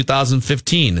 Nationals,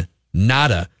 2015.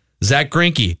 Nada. Zach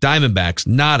Greinke, Diamondbacks,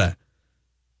 nada.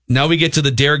 Now we get to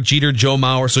the Derek Jeter, Joe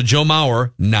Mauer. So Joe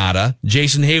Mauer, nada.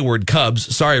 Jason Hayward,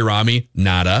 Cubs. Sorry, Rami,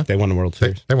 nada. They won the World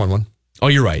Series. They won one. Oh,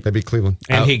 you're right. They beat Cleveland.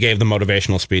 And he gave the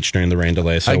motivational speech during the rain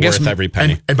delay, so worth every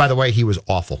penny. And by the way, he was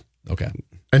awful. Okay.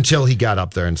 Until he got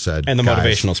up there and said, and the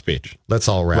motivational speech. Let's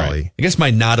all rally. Right. I guess my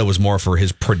nada was more for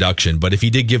his production, but if he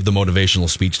did give the motivational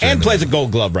speech. And plays a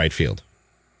Gold Glove right field.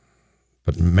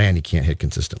 But man, he can't hit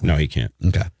consistently. No, he can't.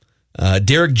 Okay.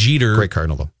 Derek Jeter, great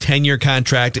Cardinal though. 10-year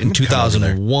contract in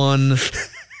 2001.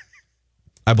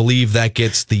 I believe that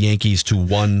gets the Yankees to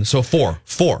 1. So 4.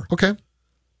 Okay.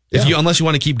 If you, unless you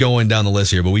want to keep going down the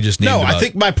list here, but we just named I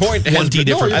think my point has been,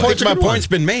 different. I think my point's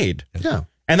been made. Yeah.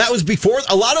 And that was before,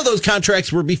 a lot of those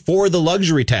contracts were before the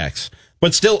luxury tax,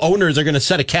 but still owners are going to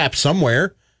set a cap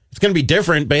somewhere. It's going to be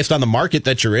different based on the market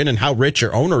that you're in and how rich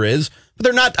your owner is. But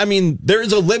they're not, I mean, there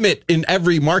is a limit in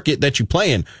every market that you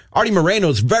play in. Artie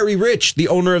Moreno's very rich, the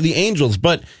owner of the Angels,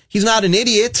 but he's not an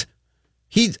idiot.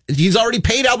 He's already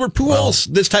paid Albert Pujols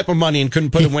this type of money and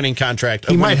couldn't put a winning contract.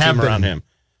 He might have been around him.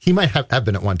 He might have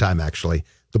been at one time, actually.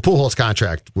 The Pujols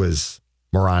contract was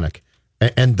moronic,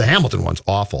 and the Hamilton one's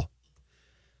awful.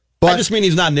 But I just mean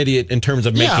he's not an idiot in terms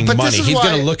of making money. He's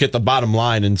going to look at the bottom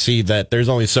line and see that there's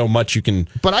only so much you can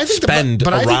spend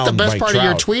I think the best part of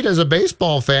your tweet as a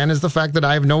baseball fan is the fact that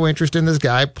I have no interest in this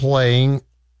guy playing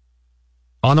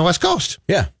on the West Coast.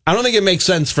 Yeah. I don't think it makes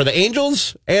sense for the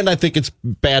Angels, and I think it's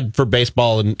bad for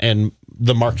baseball and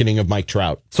the marketing of Mike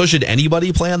Trout. So should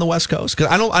anybody play on the West Coast?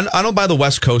 Because I don't buy the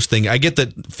West Coast thing. I get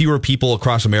that fewer people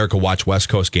across America watch West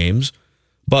Coast games.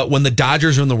 But when the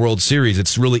Dodgers are in the World Series,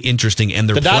 it's really interesting, and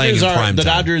they're playing in prime time.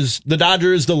 The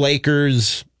Dodgers, the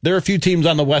Lakers. There are a few teams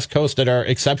on the West Coast that are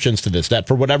exceptions to this. That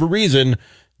for whatever reason,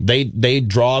 they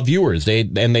draw viewers. They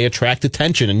attract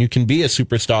attention, and you can be a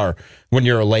superstar when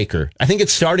you're a Laker. I think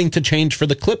it's starting to change for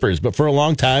the Clippers, but for a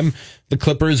long time, the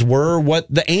Clippers were what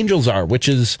the Angels are, which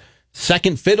is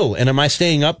second fiddle. And am I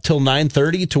staying up till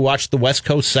 9:30 to watch the West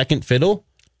Coast second fiddle?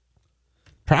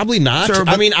 Probably not. Sure,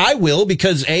 I mean, I will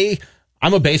because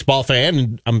I'm a baseball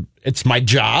fan, and it's my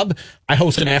job. I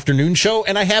host an afternoon show,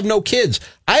 and I have no kids.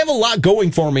 I have a lot going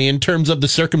for me in terms of the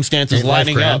circumstances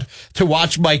lining up to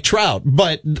watch Mike Trout,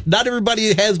 but not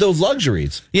everybody has those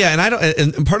luxuries. Yeah,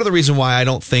 and part of the reason why I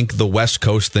don't think the West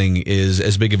Coast thing is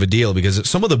as big of a deal, because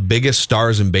some of the biggest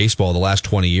stars in baseball the last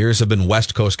 20 years have been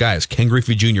West Coast guys. Ken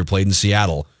Griffey Jr. played in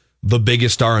Seattle, the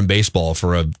biggest star in baseball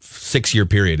for a 6-year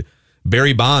period.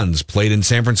 Barry Bonds played in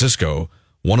San Francisco,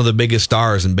 one of the biggest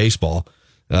stars in baseball.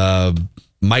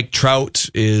 Mike Trout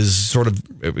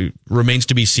remains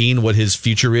to be seen what his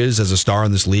future is as a star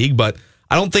in this league, but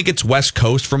I don't think it's West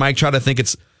Coast for Mike Trout. I think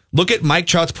look at Mike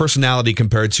Trout's personality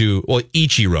compared to,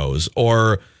 Ichiro's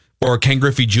or Ken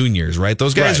Griffey Jr.'s, right?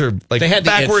 Those guys are like, they had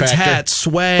backwards hats,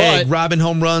 swag, robbing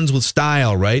home runs with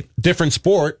style, right? Different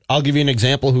sport. I'll give you an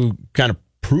example who kind of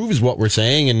proves what we're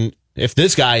saying, and if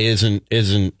this guy isn't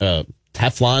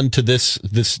Teflon to this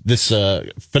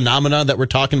phenomena that we're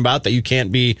talking about, that you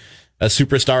can't be a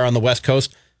superstar on the West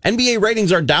Coast. NBA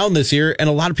ratings are down this year, and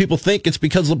a lot of people think it's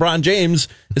because LeBron James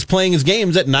is playing his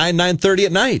games at 9:30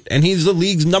 at night, and he's the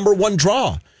league's number one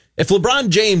draw. If LeBron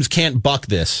James can't buck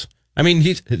this, I mean,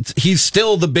 he's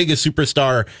still the biggest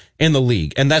superstar in the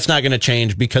league, and that's not going to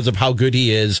change because of how good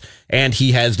he is, and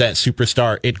he has that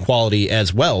superstar it quality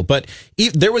as well. But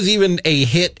there was even a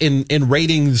hit in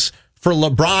ratings for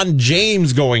LeBron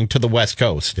James going to the West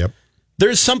Coast. Yep.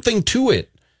 There's something to it.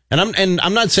 And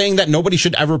I'm not saying that nobody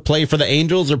should ever play for the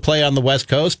Angels or play on the West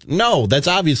Coast. No, that's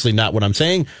obviously not what I'm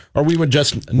saying, or we would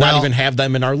just not even have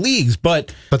them in our leagues.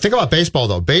 But think about baseball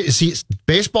though.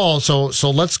 Baseball,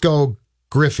 so let's go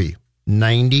Griffey.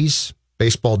 90s,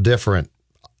 baseball different,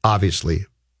 obviously.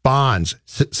 Bonds,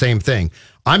 same thing.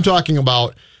 I'm talking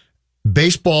about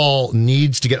baseball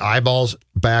needs to get eyeballs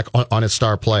back on its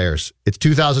star players. It's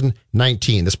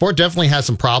 2019. The sport definitely has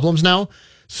some problems now.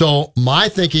 So my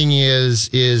thinking is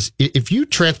if you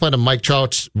transplant a Mike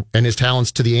Trout and his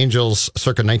talents to the Angels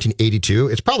circa 1982,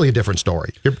 it's probably a different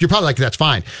story. You're probably like, that's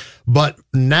fine. But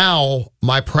now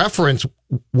my preference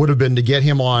would have been to get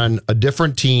him on a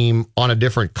different team on a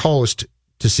different coast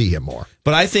to see him more.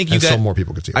 But I think so more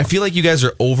people could see him. I feel like you guys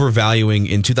are overvaluing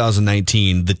in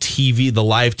 2019 the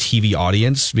live TV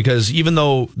audience, because even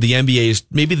though the NBA's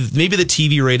maybe the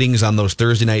TV ratings on those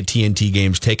Thursday night TNT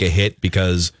games take a hit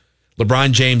because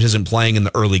LeBron James isn't playing in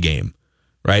the early game,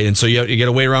 right? And so you get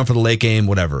to wait around for the late game,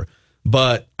 whatever.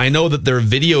 But I know that their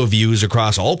video views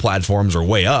across all platforms are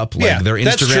way up, like their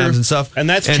Instagrams and stuff. And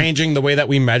that's changing the way that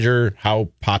we measure how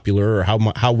popular or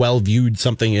how well viewed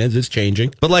something is. It's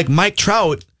changing. But like Mike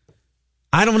Trout,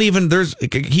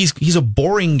 he's a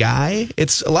boring guy.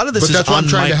 It's a lot of this. But that's why I'm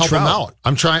trying to help Trout. him out.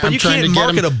 I'm trying to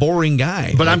market a boring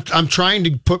guy. But I'm trying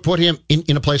to put him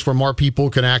in a place where more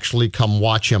people can actually come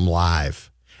watch him live.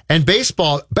 And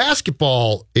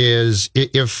basketball is,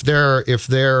 if their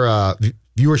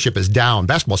viewership is down,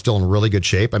 basketball's still in really good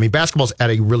shape. I mean, basketball's at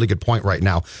a really good point right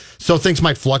now. So things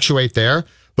might fluctuate there,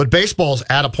 but baseball's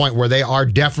at a point where they are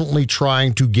definitely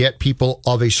trying to get people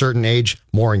of a certain age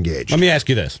more engaged. Let me ask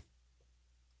you this.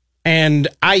 And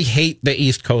I hate the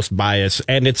East Coast bias,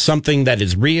 and it's something that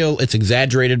is real. It's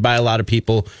exaggerated by a lot of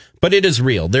people, but it is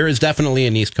real. There is definitely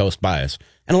an East Coast bias.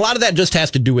 And a lot of that just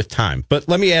has to do with time. But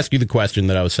let me ask you the question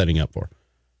that I was setting up for.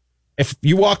 If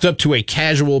you walked up to a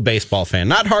casual baseball fan,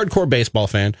 not hardcore baseball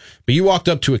fan, but you walked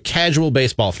up to a casual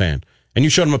baseball fan, and you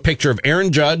showed him a picture of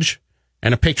Aaron Judge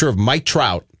and a picture of Mike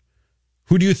Trout,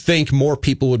 who do you think more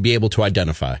people would be able to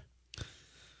identify?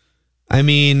 I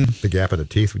mean, the gap of the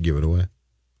teeth would give it away.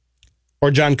 Or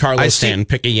Giancarlo Stanton,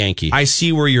 pick a Yankee. I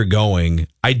see where you're going.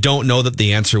 I don't know that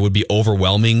the answer would be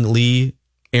overwhelmingly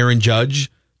Aaron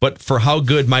Judge, but for how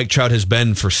good Mike Trout has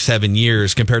been for 7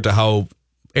 years compared to how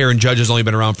Aaron Judge has only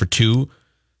been around for 2,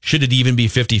 should it even be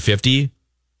 50-50?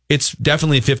 It's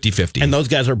definitely 50-50. And those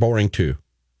guys are boring too.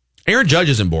 Aaron Judge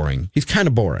isn't boring. He's kind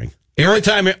of boring. The only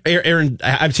time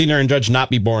I've seen Aaron Judge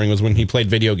not be boring was when he played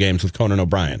video games with Conan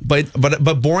O'Brien. But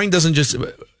boring doesn't just...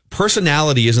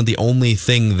 Personality isn't the only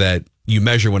thing that you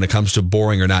measure when it comes to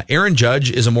boring or not. Aaron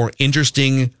Judge is a more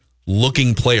interesting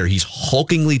looking player. He's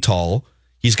hulkingly tall.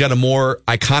 He's got a more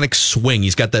iconic swing.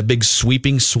 He's got that big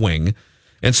sweeping swing.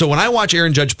 And so when I watch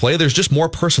Aaron Judge play, there's just more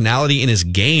personality in his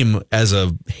game as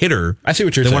a hitter. I see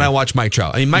what you're saying. When I watch Mike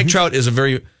Trout. I mean, Mike Trout is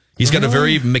he's got a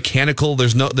very mechanical,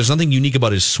 there's nothing unique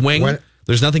about his swing.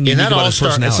 There's nothing unique about his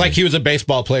personality. It's like he was a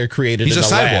baseball player created He's in a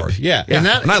cyborg. lab. Yeah. And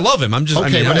I love him. I'm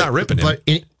not ripping him. But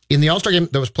in the All-Star game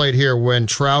that was played here, when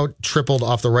Trout tripled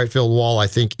off the right field wall, I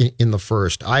think in the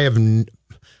first, I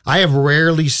have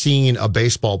rarely seen a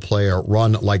baseball player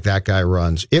run like that guy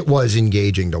runs. It was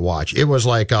engaging to watch. It was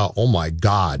like, oh my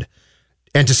God.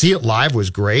 And to see it live was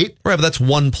great. Right, but that's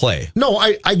one play. No,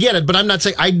 I get it, but I'm not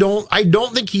saying I don't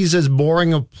think he's as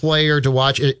boring a player to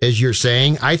watch as you're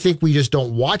saying. I think we just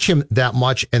don't watch him that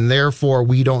much, and therefore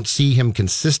we don't see him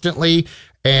consistently,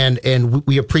 and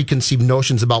we have preconceived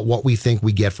notions about what we think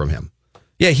we get from him.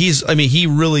 Yeah, he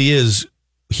really is.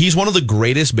 He's one of the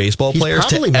greatest baseball players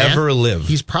to ever live.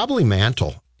 He's probably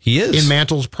Mantle. He is. In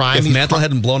Mantle's prime. If Mantle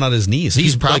hadn't blown out his knees.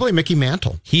 He's probably like, Mickey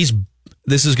Mantle.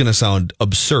 This is going to sound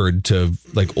absurd to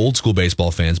like old school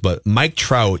baseball fans, but Mike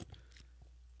Trout,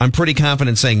 I'm pretty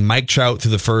confident saying Mike Trout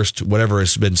through the first, whatever,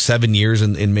 it's been 7 years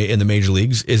in the major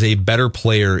leagues, is a better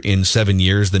player in 7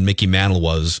 years than Mickey Mantle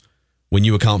was when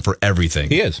you account for everything.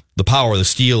 He is. The power, the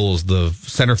steals, the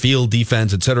center field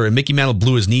defense, etc. And Mickey Mantle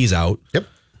blew his knees out. Yep.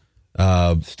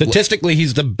 Statistically,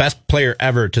 he's the best player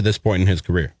ever to this point in his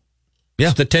career. Yeah.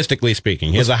 Statistically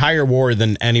speaking, he has a higher WAR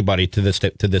than anybody to this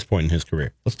point in his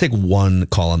career. Let's take one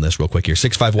call on this real quick here.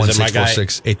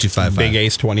 651-646-8255. Big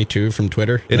Ace 22 from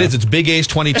Twitter. It is. It's Big Ace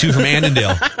 22 from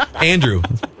Annandale. Andrew.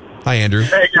 Hi, Andrew.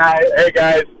 Hey,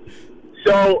 guys.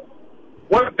 So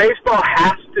what baseball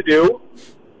has to do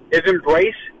is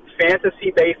embrace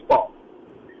fantasy baseball.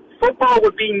 Football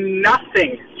would be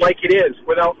nothing like it is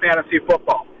without fantasy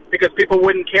football because people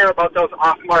wouldn't care about those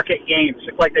off-market games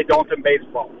just like they don't in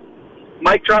baseball.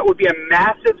 Mike Trout would be a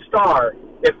massive star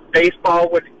if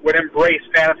baseball would embrace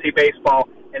fantasy baseball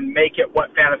and make it what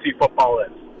fantasy football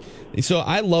is. So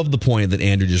I love the point that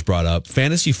Andrew just brought up.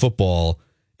 Fantasy football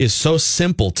is so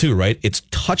simple too, right? It's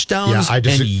touchdowns and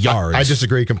yards. I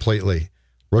disagree completely.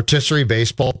 Rotisserie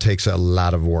baseball takes a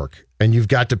lot of work, and you've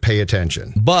got to pay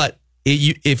attention. But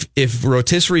if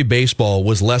rotisserie baseball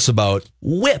was less about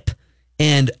whip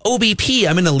And OBP,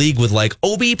 I'm in a league with like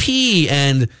OBP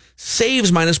and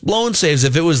saves minus blown saves.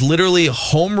 If it was literally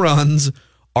home runs,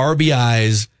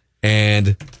 RBIs,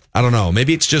 and I don't know,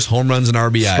 maybe it's just home runs and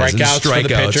RBIs strikeouts, and for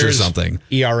the pitchers, or something.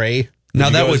 ERA. Now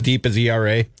that was as deep as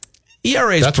ERA.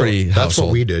 ERA is pretty. That's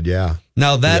what we did. Yeah.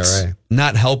 Now that's ERA.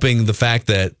 not helping the fact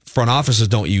that front offices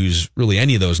don't use really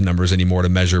any of those numbers anymore to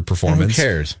measure performance. Who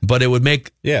cares? But it would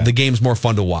make the games more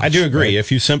fun to watch. I do agree. Right?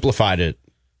 If you simplified it,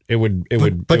 it would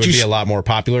be a lot more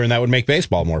popular, and that would make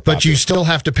baseball more popular. But you still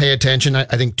have to pay attention, I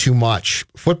think, too much.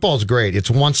 Football's great. It's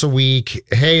once a week.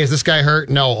 Hey, is this guy hurt?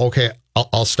 No. Okay,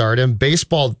 I'll start him.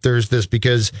 Baseball, there's this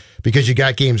because you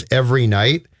got games every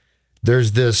night.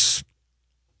 There's this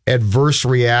adverse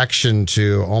reaction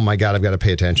to, oh my God, I've got to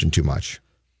pay attention too much.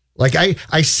 Like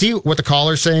I see what the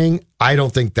caller's saying. I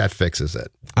don't think that fixes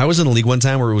it. I was in a league one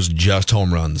time where it was just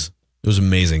home runs. It was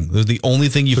amazing. It was the only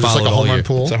thing you followed like a all home year. run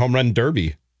pool? It's a home run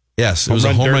derby. Yes, it was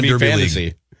a home run derby fantasy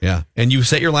league. Yeah, and you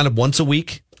set your lineup once a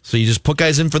week. So you just put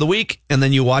guys in for the week, and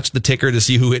then you watch the ticker to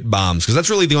see who hit bombs, because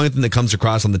that's really the only thing that comes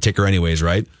across on the ticker anyways,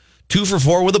 right? 2 for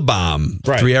 4 with a bomb,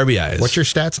 right. 3 RBIs. What's your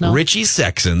stats now? Richie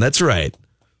Sexton, that's right.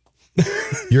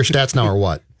 Your stats now are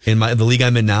what? In the league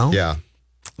I'm in now? Yeah.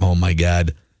 Oh my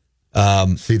God.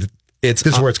 See, this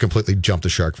is where it's completely jumped the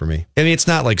shark for me. I mean, it's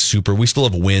not like super. We still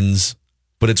have wins,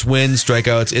 but it's wins,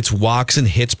 strikeouts, it's walks and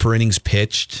hits per innings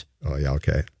pitched. Oh yeah,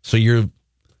 okay. So you're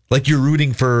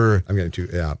rooting for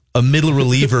a middle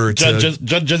reliever to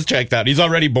just check that. He's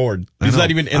already bored. He's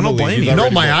not even in the league. No,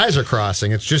 my eyes are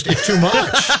crossing. It's too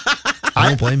much. I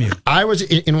don't blame you. I was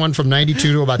in one from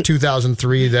 92 to about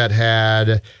 2003 that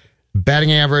had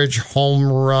batting average, home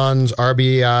runs,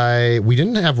 RBI. We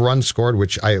didn't have runs scored,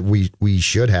 which we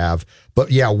should have. But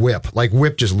yeah, whip. Like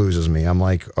whip just loses me. I'm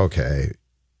like, okay.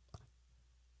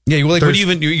 Yeah, you're like, what do you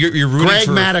even? You're rooting Greg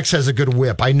for Maddux has a good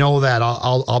whip. I know that.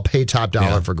 I'll pay top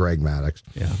dollar for Greg Maddux.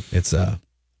 Yeah, it's I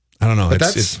don't know. But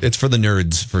It's for the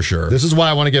nerds for sure. This is why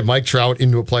I want to get Mike Trout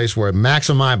into a place where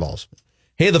maximum eyeballs.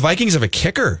 Hey, the Vikings have a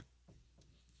kicker.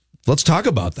 Let's talk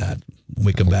about that when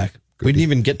we come back. We didn't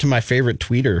even get to my favorite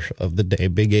tweeter of the day,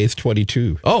 Big Ace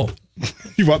 22. Oh,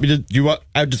 you want me to?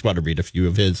 I just want to read a few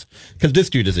of his, because this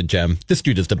dude is a gem. This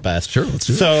dude is the best. Sure, let's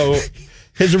do it. So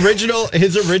his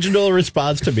original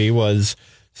response to me was,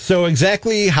 so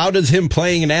exactly how does him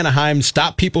playing in Anaheim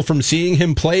stop people from seeing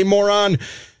him play, moron?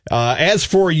 As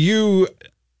for you,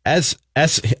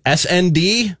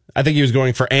 SND, I think he was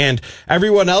going for and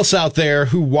everyone else out there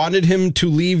who wanted him to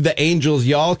leave the Angels,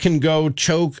 y'all can go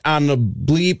choke on a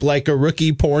bleep like a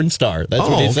rookie porn star. That's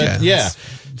what he said. Yeah.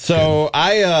 So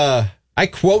I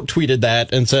quote tweeted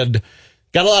that and said,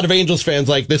 got a lot of Angels fans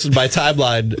like, this is my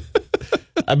timeline.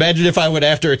 Imagine if I went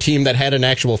after a team that had an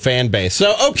actual fan base.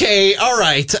 So, okay, all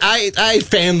right. I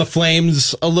fanned the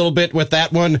Flames a little bit with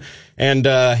that one, and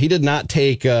he did not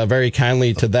take very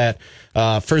kindly to that.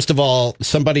 First of all,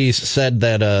 somebody said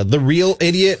that the real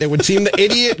idiot, it would seem the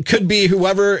idiot could be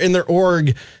whoever in their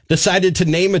org decided to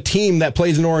name a team that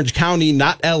plays in Orange County,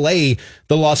 not L.A.,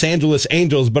 the Los Angeles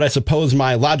Angels, but I suppose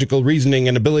my logical reasoning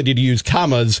and ability to use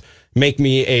commas make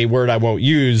me a word I won't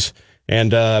use.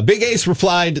 And Big Ace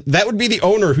replied, that would be the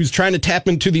owner who's trying to tap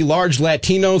into the large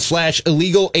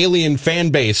Latino/illegal alien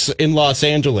fan base in Los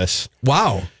Angeles.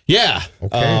 Wow. Yeah.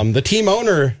 Okay. The team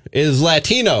owner is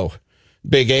Latino,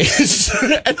 Big Ace.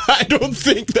 And I don't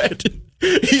think that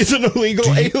he's an illegal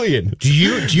alien. Do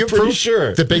you prove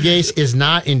sure that Big Ace is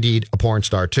not indeed a porn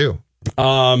star too?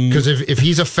 Because if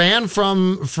he's a fan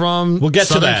from we'll get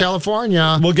Southern to that.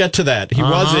 California, we'll get to that. He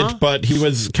wasn't, but he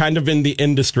was kind of in the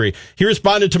industry. He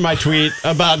responded to my tweet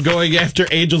about going after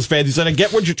Angels fans. He said, "I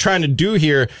get what you're trying to do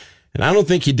here." And I don't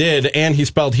think he did. And he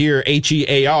spelled here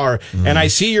HEAR. And I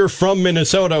see you're from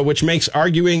Minnesota, which makes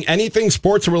arguing anything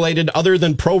sports related other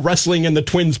than pro wrestling and the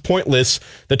Twins pointless.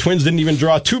 The Twins didn't even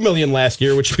draw 2 million last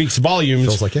year, which speaks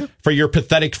volumes for your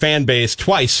pathetic fan base.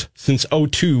 Twice since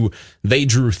 2002, they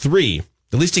drew 3.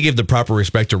 At least he gave the proper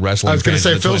respect to wrestling. I was going to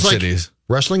say, it feels like cities.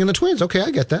 Wrestling in the Twins. Okay,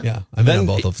 I get that. Yeah, I've been on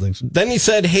both of those things. Then he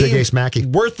said, hey, Big Ace Mackey.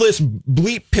 Worthless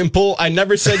bleep pimple. I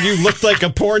never said you looked like a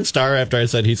porn star. After I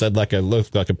said he said like I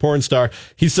looked like a porn star.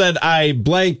 He said, I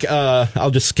blank.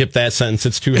 I'll just skip that sentence.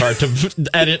 It's too hard to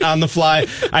edit on the fly.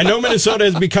 I know Minnesota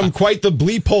has become quite the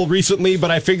bleep hole recently,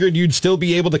 but I figured you'd still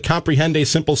be able to comprehend a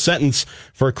simple sentence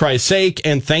for Christ's sake.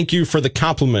 And thank you for the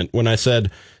compliment when I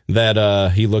said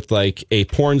that he looked like a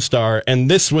porn star. And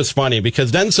this was funny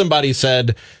because then somebody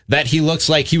said that he looks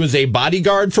like he was a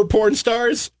bodyguard for porn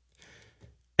stars.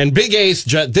 And Big Ace,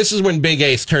 this is when Big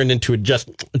Ace turned into just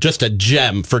a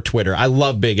gem for Twitter. I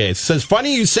love Big Ace. Says,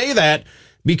 funny you say that.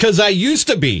 Because I used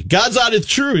to be. God's honest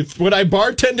truth. When I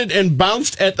bartended and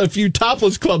bounced at a few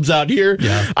topless clubs out here,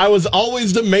 I was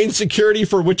always the main security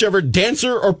for whichever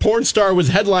dancer or porn star was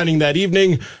headlining that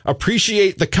evening.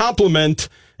 Appreciate the compliment.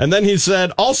 And then he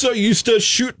said, also used to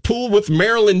shoot pool with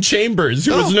Marilyn Chambers,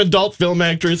 who was an adult film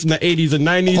actress in the 80s and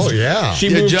 90s. Oh, yeah. She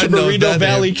moved to Moreno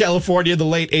Valley, California in the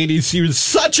late 80s. She was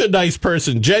such a nice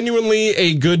person. Genuinely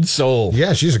a good soul.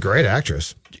 Yeah, she's a great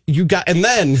actress. You got, and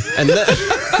then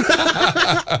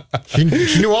she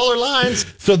knew all her lines.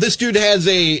 So this dude has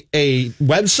a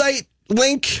website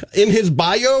link in his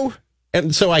bio,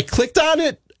 and so I clicked on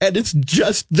it, and it's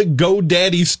just the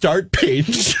GoDaddy start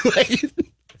page.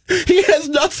 He has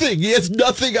nothing. He has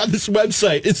nothing on this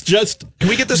website. It's just Can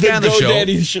we get this guy on the show?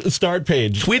 GoDaddy start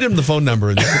page. Tweet him the phone number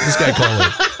and this guy call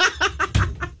it.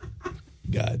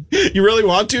 God. You really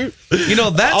want to? You know,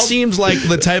 that seems like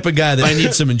the type of guy that I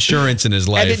need some insurance in his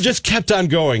life. And it just kept on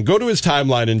going. Go to his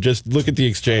timeline and just look at the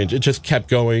exchange. It just kept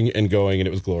going, and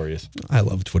it was glorious. I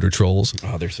love Twitter trolls.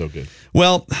 Oh, they're so good.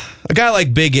 Well, a guy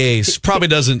like Big Ace probably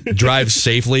doesn't drive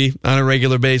safely on a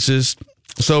regular basis.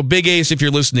 So Big Ace, if you're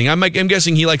listening, I'm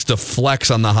guessing he likes to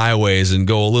flex on the highways and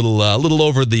go a little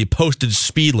over the posted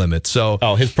speed limit. So,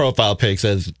 his profile pic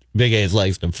says Big Ace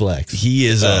likes to flex. He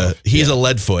is a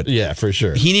leadfoot. Yeah, for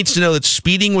sure. He needs to know that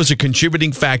speeding was a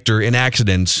contributing factor in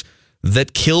accidents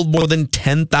that killed more than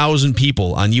 10,000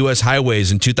 people on U.S.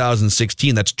 highways in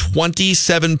 2016. That's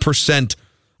 27%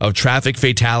 of traffic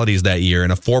fatalities that year,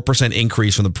 and a 4%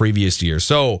 increase from the previous year.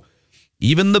 So,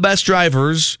 even the best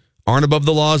drivers aren't above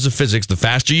the laws of physics. The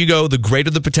faster you go, the greater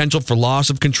the potential for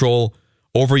loss of control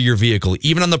over your vehicle,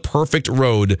 even on the perfect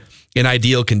road in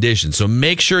ideal conditions. So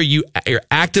make sure you're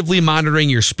actively monitoring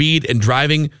your speed and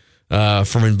driving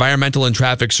from environmental and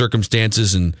traffic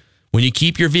circumstances. And when you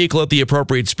keep your vehicle at the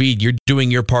appropriate speed, you're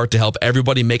doing your part to help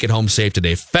everybody make it home safe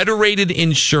today. Federated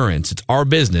Insurance. It's our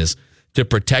business to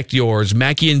protect yours.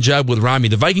 Mackey and Judd with Rami.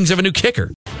 The Vikings have a new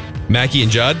kicker. Mackey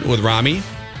and Judd with Rami.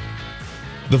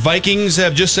 The Vikings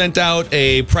have just sent out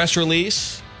a press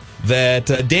release that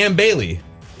Dan Bailey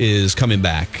is coming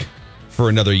back for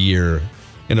another year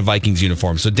in a Vikings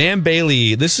uniform. So Dan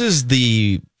Bailey, this is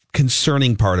the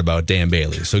concerning part about Dan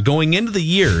Bailey. So going into the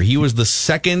year, he was the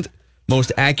second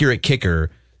most accurate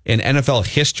kicker in NFL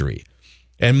history.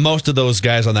 And most of those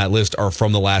guys on that list are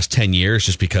from the last 10 years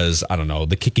just because, I don't know,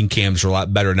 the kicking cams are a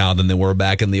lot better now than they were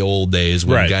back in the old days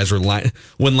when guys were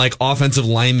when like offensive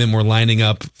linemen were lining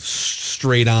up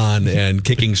straight on and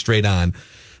kicking straight on.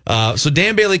 So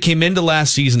Dan Bailey came into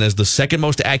last season as the second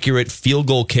most accurate field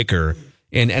goal kicker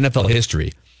in NFL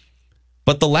history.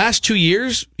 But the last 2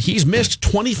 years, he's missed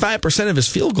 25% of his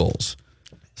field goals.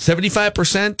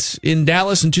 75% in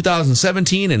Dallas in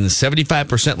 2017 and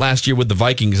 75% last year with the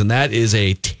Vikings. And that is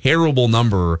a terrible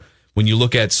number when you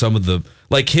look at some of the,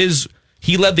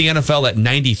 he led the NFL at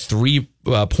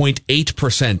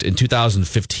 93.8% in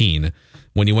 2015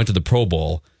 when he went to the Pro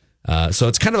Bowl. So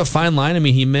it's kind of a fine line. I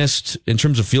mean, he missed, in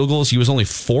terms of field goals, he was only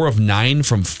 4 of 9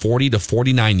 from 40 to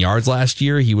 49 yards last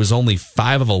year. He was only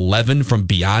 5 of 11 from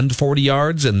beyond 40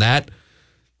 yards. And that,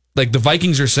 like, the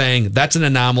Vikings are saying that's an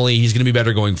anomaly. He's going to be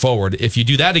better going forward. If you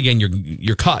do that again,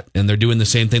 you're cut. And they're doing the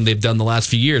same thing they've done the last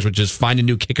few years, which is find a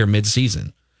new kicker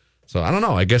mid-season. So I don't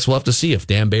know. I guess we'll have to see if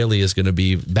Dan Bailey is going to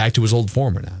be back to his old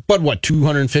form or not. But what,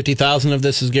 $250,000 of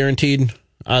this is guaranteed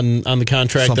on the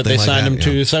contract Something that they like signed that, him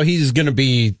to? So he's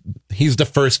the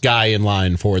first guy in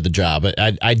line for the job.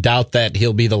 I doubt that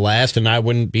he'll be the last, and I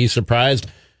wouldn't be surprised.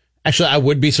 Actually, I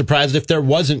would be surprised if there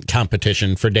wasn't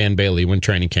competition for Dan Bailey when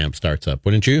training camp starts up,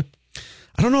 wouldn't you?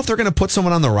 I don't know if they're going to put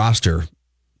someone on the roster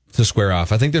to square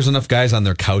off. I think there's enough guys on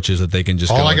their couches that they can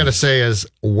just All I got to say is,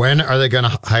 when are they going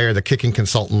to hire the kicking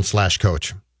consultant /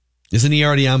 coach? Isn't he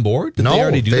already on board? Did No, they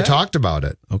already do that? talked about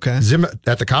it. Okay. Zim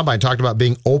at the Combine talked about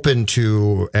being open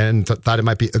to and thought it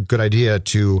might be a good idea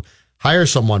to hire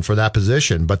someone for that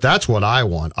position. But that's what I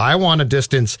want. I want to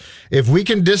distance. If we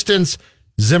can distance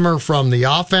Zimmer from the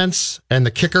offense and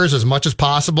the kickers as much as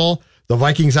possible, the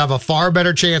Vikings have a far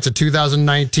better chance in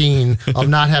 2019 of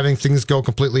not having things go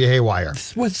completely haywire.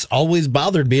 That's what's always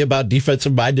bothered me about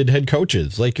defensive-minded head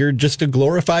coaches. Like, you're just a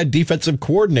glorified defensive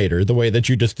coordinator, the way that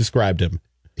you just described him.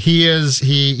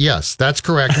 Yes, that's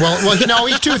correct. Well,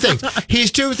 he's two things.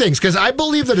 He's two things, because I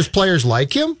believe that his players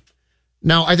like him.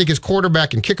 Now, I think his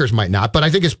quarterback and kickers might not, but I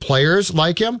think his players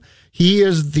like him.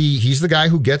 He's the guy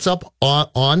who gets up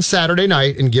on Saturday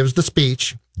night and gives the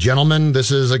speech. Gentlemen,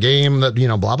 this is a game that,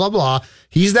 blah, blah, blah.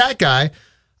 He's that guy.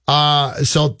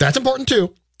 So that's important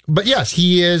too. But yes,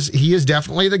 he is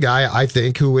definitely the guy, I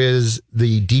think, who is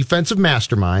the defensive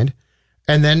mastermind.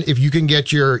 And then if you can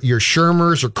get your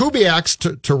Shermers or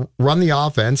Kubiaks to run the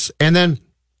offense, and then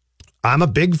I'm a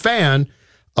big fan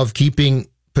of keeping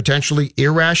potentially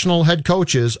irrational head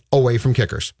coaches away from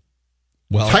kickers.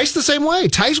 Well, Tice the same way.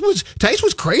 Tice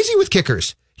was crazy with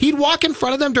kickers. He'd walk in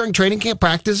front of them during training camp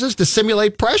practices to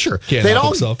simulate pressure. They'd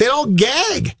all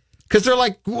gag because they're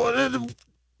like,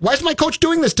 why is my coach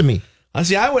doing this to me?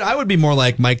 See, I would be more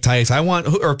like Mike Tice.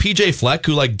 Or PJ Fleck,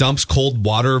 who like dumps cold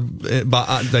water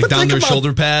down their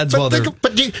shoulder pads while they're.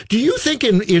 But do you think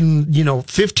in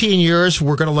 15 years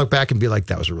we're going to look back and be like,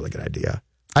 that was a really good idea?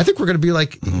 I think we're going to be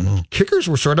like, kickers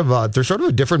were sort of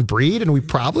a different breed, and we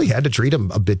probably had to treat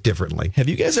them a bit differently. Have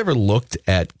you guys ever looked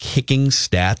at kicking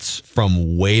stats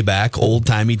from way back, old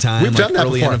timey time, We've done that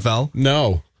early before. NFL?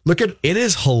 No. It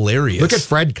is hilarious. Look at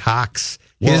Fred Cox.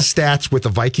 His stats with the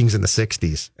Vikings in the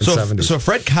 60s and 70s. So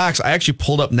Fred Cox, I actually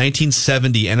pulled up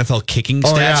 1970 NFL kicking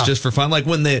stats just for fun. Like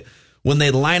when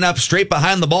they line up straight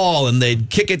behind the ball and they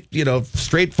kick it,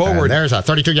 straight forward. And there's a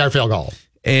 32-yard field goal.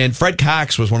 And Fred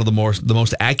Cox was one of the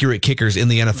most accurate kickers in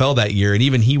the NFL that year, and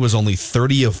even he was only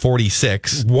 30 of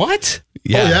 46. What?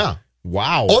 Yeah. Oh, yeah.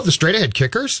 Wow. Oh, the straight-ahead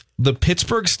kickers? The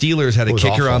Pittsburgh Steelers had a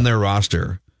kicker on their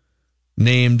roster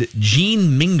named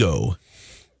Gene Mingo.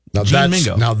 Now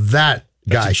that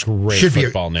guy should be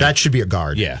that should be a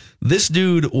guard. Yeah. This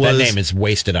dude was... That name is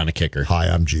wasted on a kicker. Hi,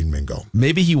 I'm Gene Mingo.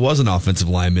 Maybe he was an offensive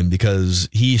lineman because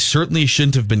he certainly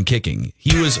shouldn't have been kicking.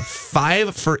 He was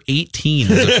 5 for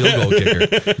 18 as a field goal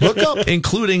kicker. Look up.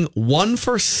 Including 1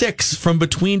 for 6 from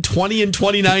between 20 and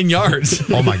 29 yards.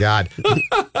 Oh, my God.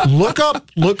 Look up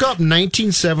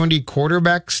 1970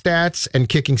 quarterback stats and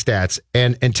kicking stats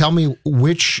and tell me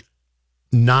which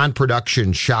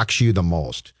non-production shocks you the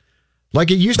most. Like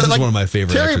it used this to, is one of my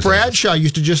favorite Terry exercises. Bradshaw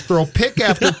used to just throw pick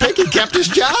after pick. He kept his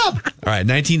job. All right,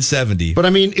 1970. But I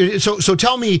mean, so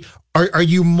tell me, are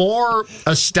you more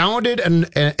astounded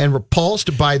and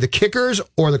repulsed by the kickers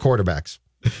or the quarterbacks?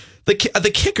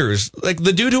 The kickers, like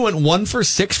the dude who went 1 for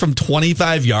 6 from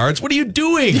 25 yards. What are you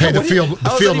doing? Hey, the field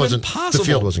wasn't possible? The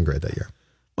field wasn't great that year.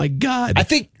 My God. I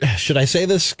think, should I say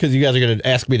this? Because you guys are going to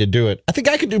ask me to do it. I think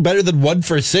I could do better than 1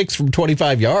 for 6 from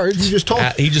 25 yards. You just told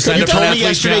me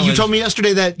yesterday. You told me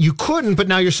yesterday that you couldn't, but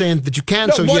now you're saying that you can.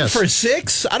 No, so 1 yes. for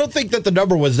 6? I don't think that the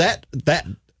number was that.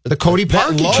 The Cody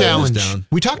Parkey challenge.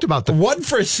 We talked about the 1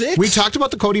 for 6. We talked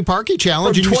about the Cody Parkey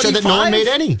challenge, From and you said that no one 25?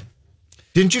 made any.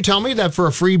 Didn't you tell me that for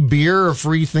a free beer or a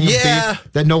free thing of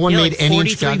beef, that no one made any?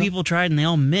 43 people tried and they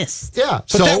all missed. Yeah,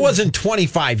 but that wasn't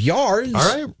 25 yards. All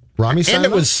right, Rami. And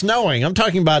it was snowing. I'm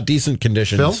talking about decent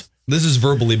conditions. Phil? This is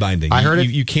verbally binding. I heard it.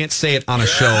 You can't say it on a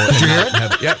show. Did you hear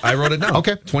it? Yeah, I wrote it down.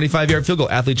 Okay. 25-yard field goal,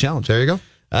 athlete challenge. There you go.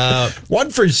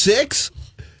 1 for 6?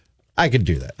 I could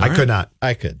do that. I could not.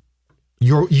 I could.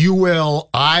 You will.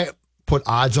 I put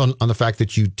odds on the fact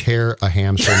that you tear a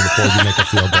hamstring before you make a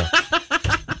field goal.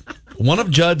 One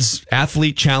of Judd's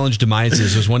athlete challenge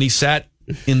demises was when he sat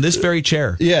in this very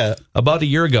chair. Yeah. About a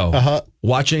year ago,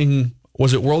 watching,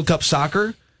 was it World Cup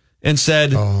soccer? And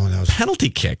said,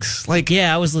 penalty kicks. Like,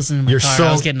 yeah, I was listening to my car.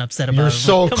 I was getting upset about it. You're I'm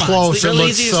so like, come on, close. it's the It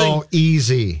looks so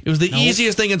easy. It was the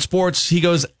easiest thing in sports. He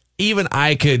goes, even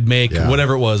I could make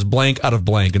whatever it was, blank out of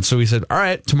blank. And so he said, all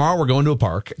right, tomorrow we're going to a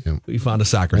park. Yeah. We found a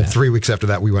soccer net. 3 weeks after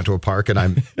that, we went to a park, and I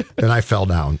fell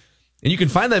down. And you can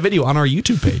find that video on our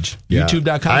YouTube page,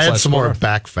 youtube.com. I had some more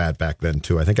back fat back then,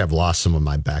 too. I think I've lost some of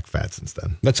my back fat since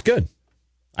then. That's good.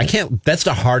 I can't. That's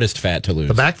the hardest fat to lose.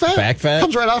 The back fat? Back fat?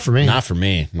 Comes right off for me. Not for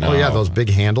me. No. Oh, yeah, those big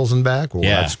handles in back? Well,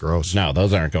 yeah. That's gross. No,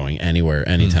 those aren't going anywhere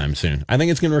anytime soon. I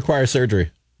think it's going to require surgery.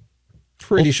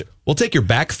 Pretty sure. We'll take your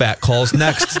back fat calls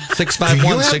next.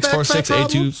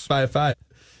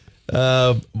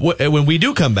 651-646-8255. When we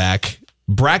do come back,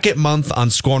 bracket month on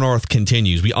Score North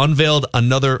continues. We unveiled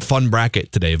another fun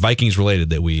bracket today, Vikings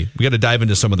related, that we got to dive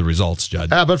into some of the results,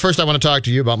 Judd. But first, I want to talk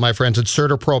to you about my friends at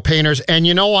CertaPro Painters. And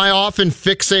I often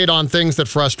fixate on things that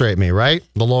frustrate me, right?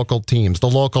 The local teams, the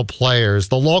local players,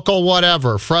 the local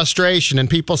whatever, frustration. And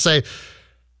people say,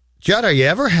 Judd, are you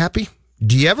ever happy?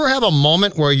 Do you ever have a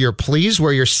moment where you're pleased,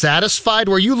 where you're satisfied,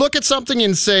 where you look at something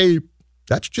and say,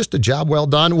 that's just a job well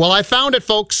done? Well, I found it,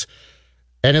 folks.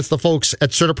 And it's the folks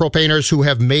at CertaPro Painters who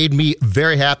have made me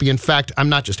very happy. In fact, I'm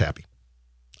not just happy.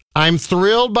 I'm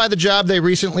thrilled by the job they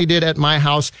recently did at my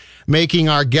house, making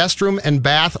our guest room and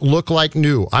bath look like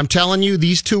new. I'm telling you,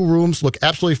 these 2 rooms look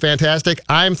absolutely fantastic.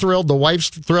 I'm thrilled. The wife's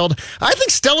thrilled. I think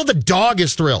Stella the dog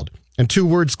is thrilled. And 2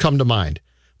 words come to mind: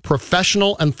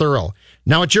 professional and thorough.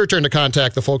 Now it's your turn to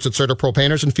contact the folks at CertaPro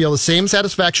Painters and feel the same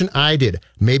satisfaction I did.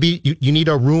 Maybe you need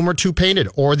a room or 2 painted,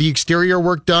 or the exterior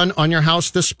work done on your house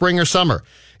this spring or summer.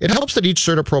 It helps that each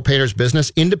CertaPro Painters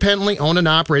business independently owned and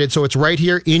operated, so it's right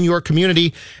here in your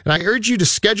community. And I urge you to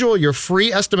schedule your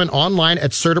free estimate online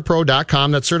at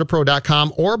CertaPro.com. That's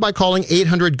CertaPro.com, or by calling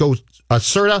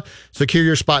Serta. Secure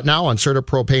your spot now on Serta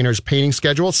Pro Painters painting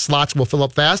schedule. Slots will fill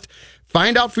up fast.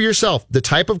 Find out for yourself the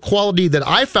type of quality that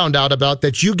I found out about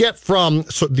that you get from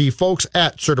the folks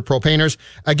at Serta Pro Painters.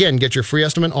 Again, get your free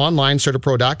estimate online,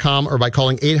 CertaPro.com, or by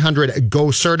calling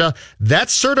 800-GO-CERTA.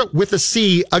 That's Serta with a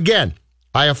C. Again,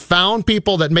 I have found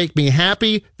people that make me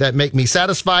happy, that make me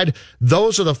satisfied.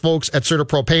 Those are the folks at Serta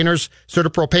Pro Painters.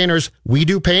 Serta Pro Painters, we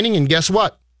do painting, and guess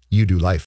what? You do life.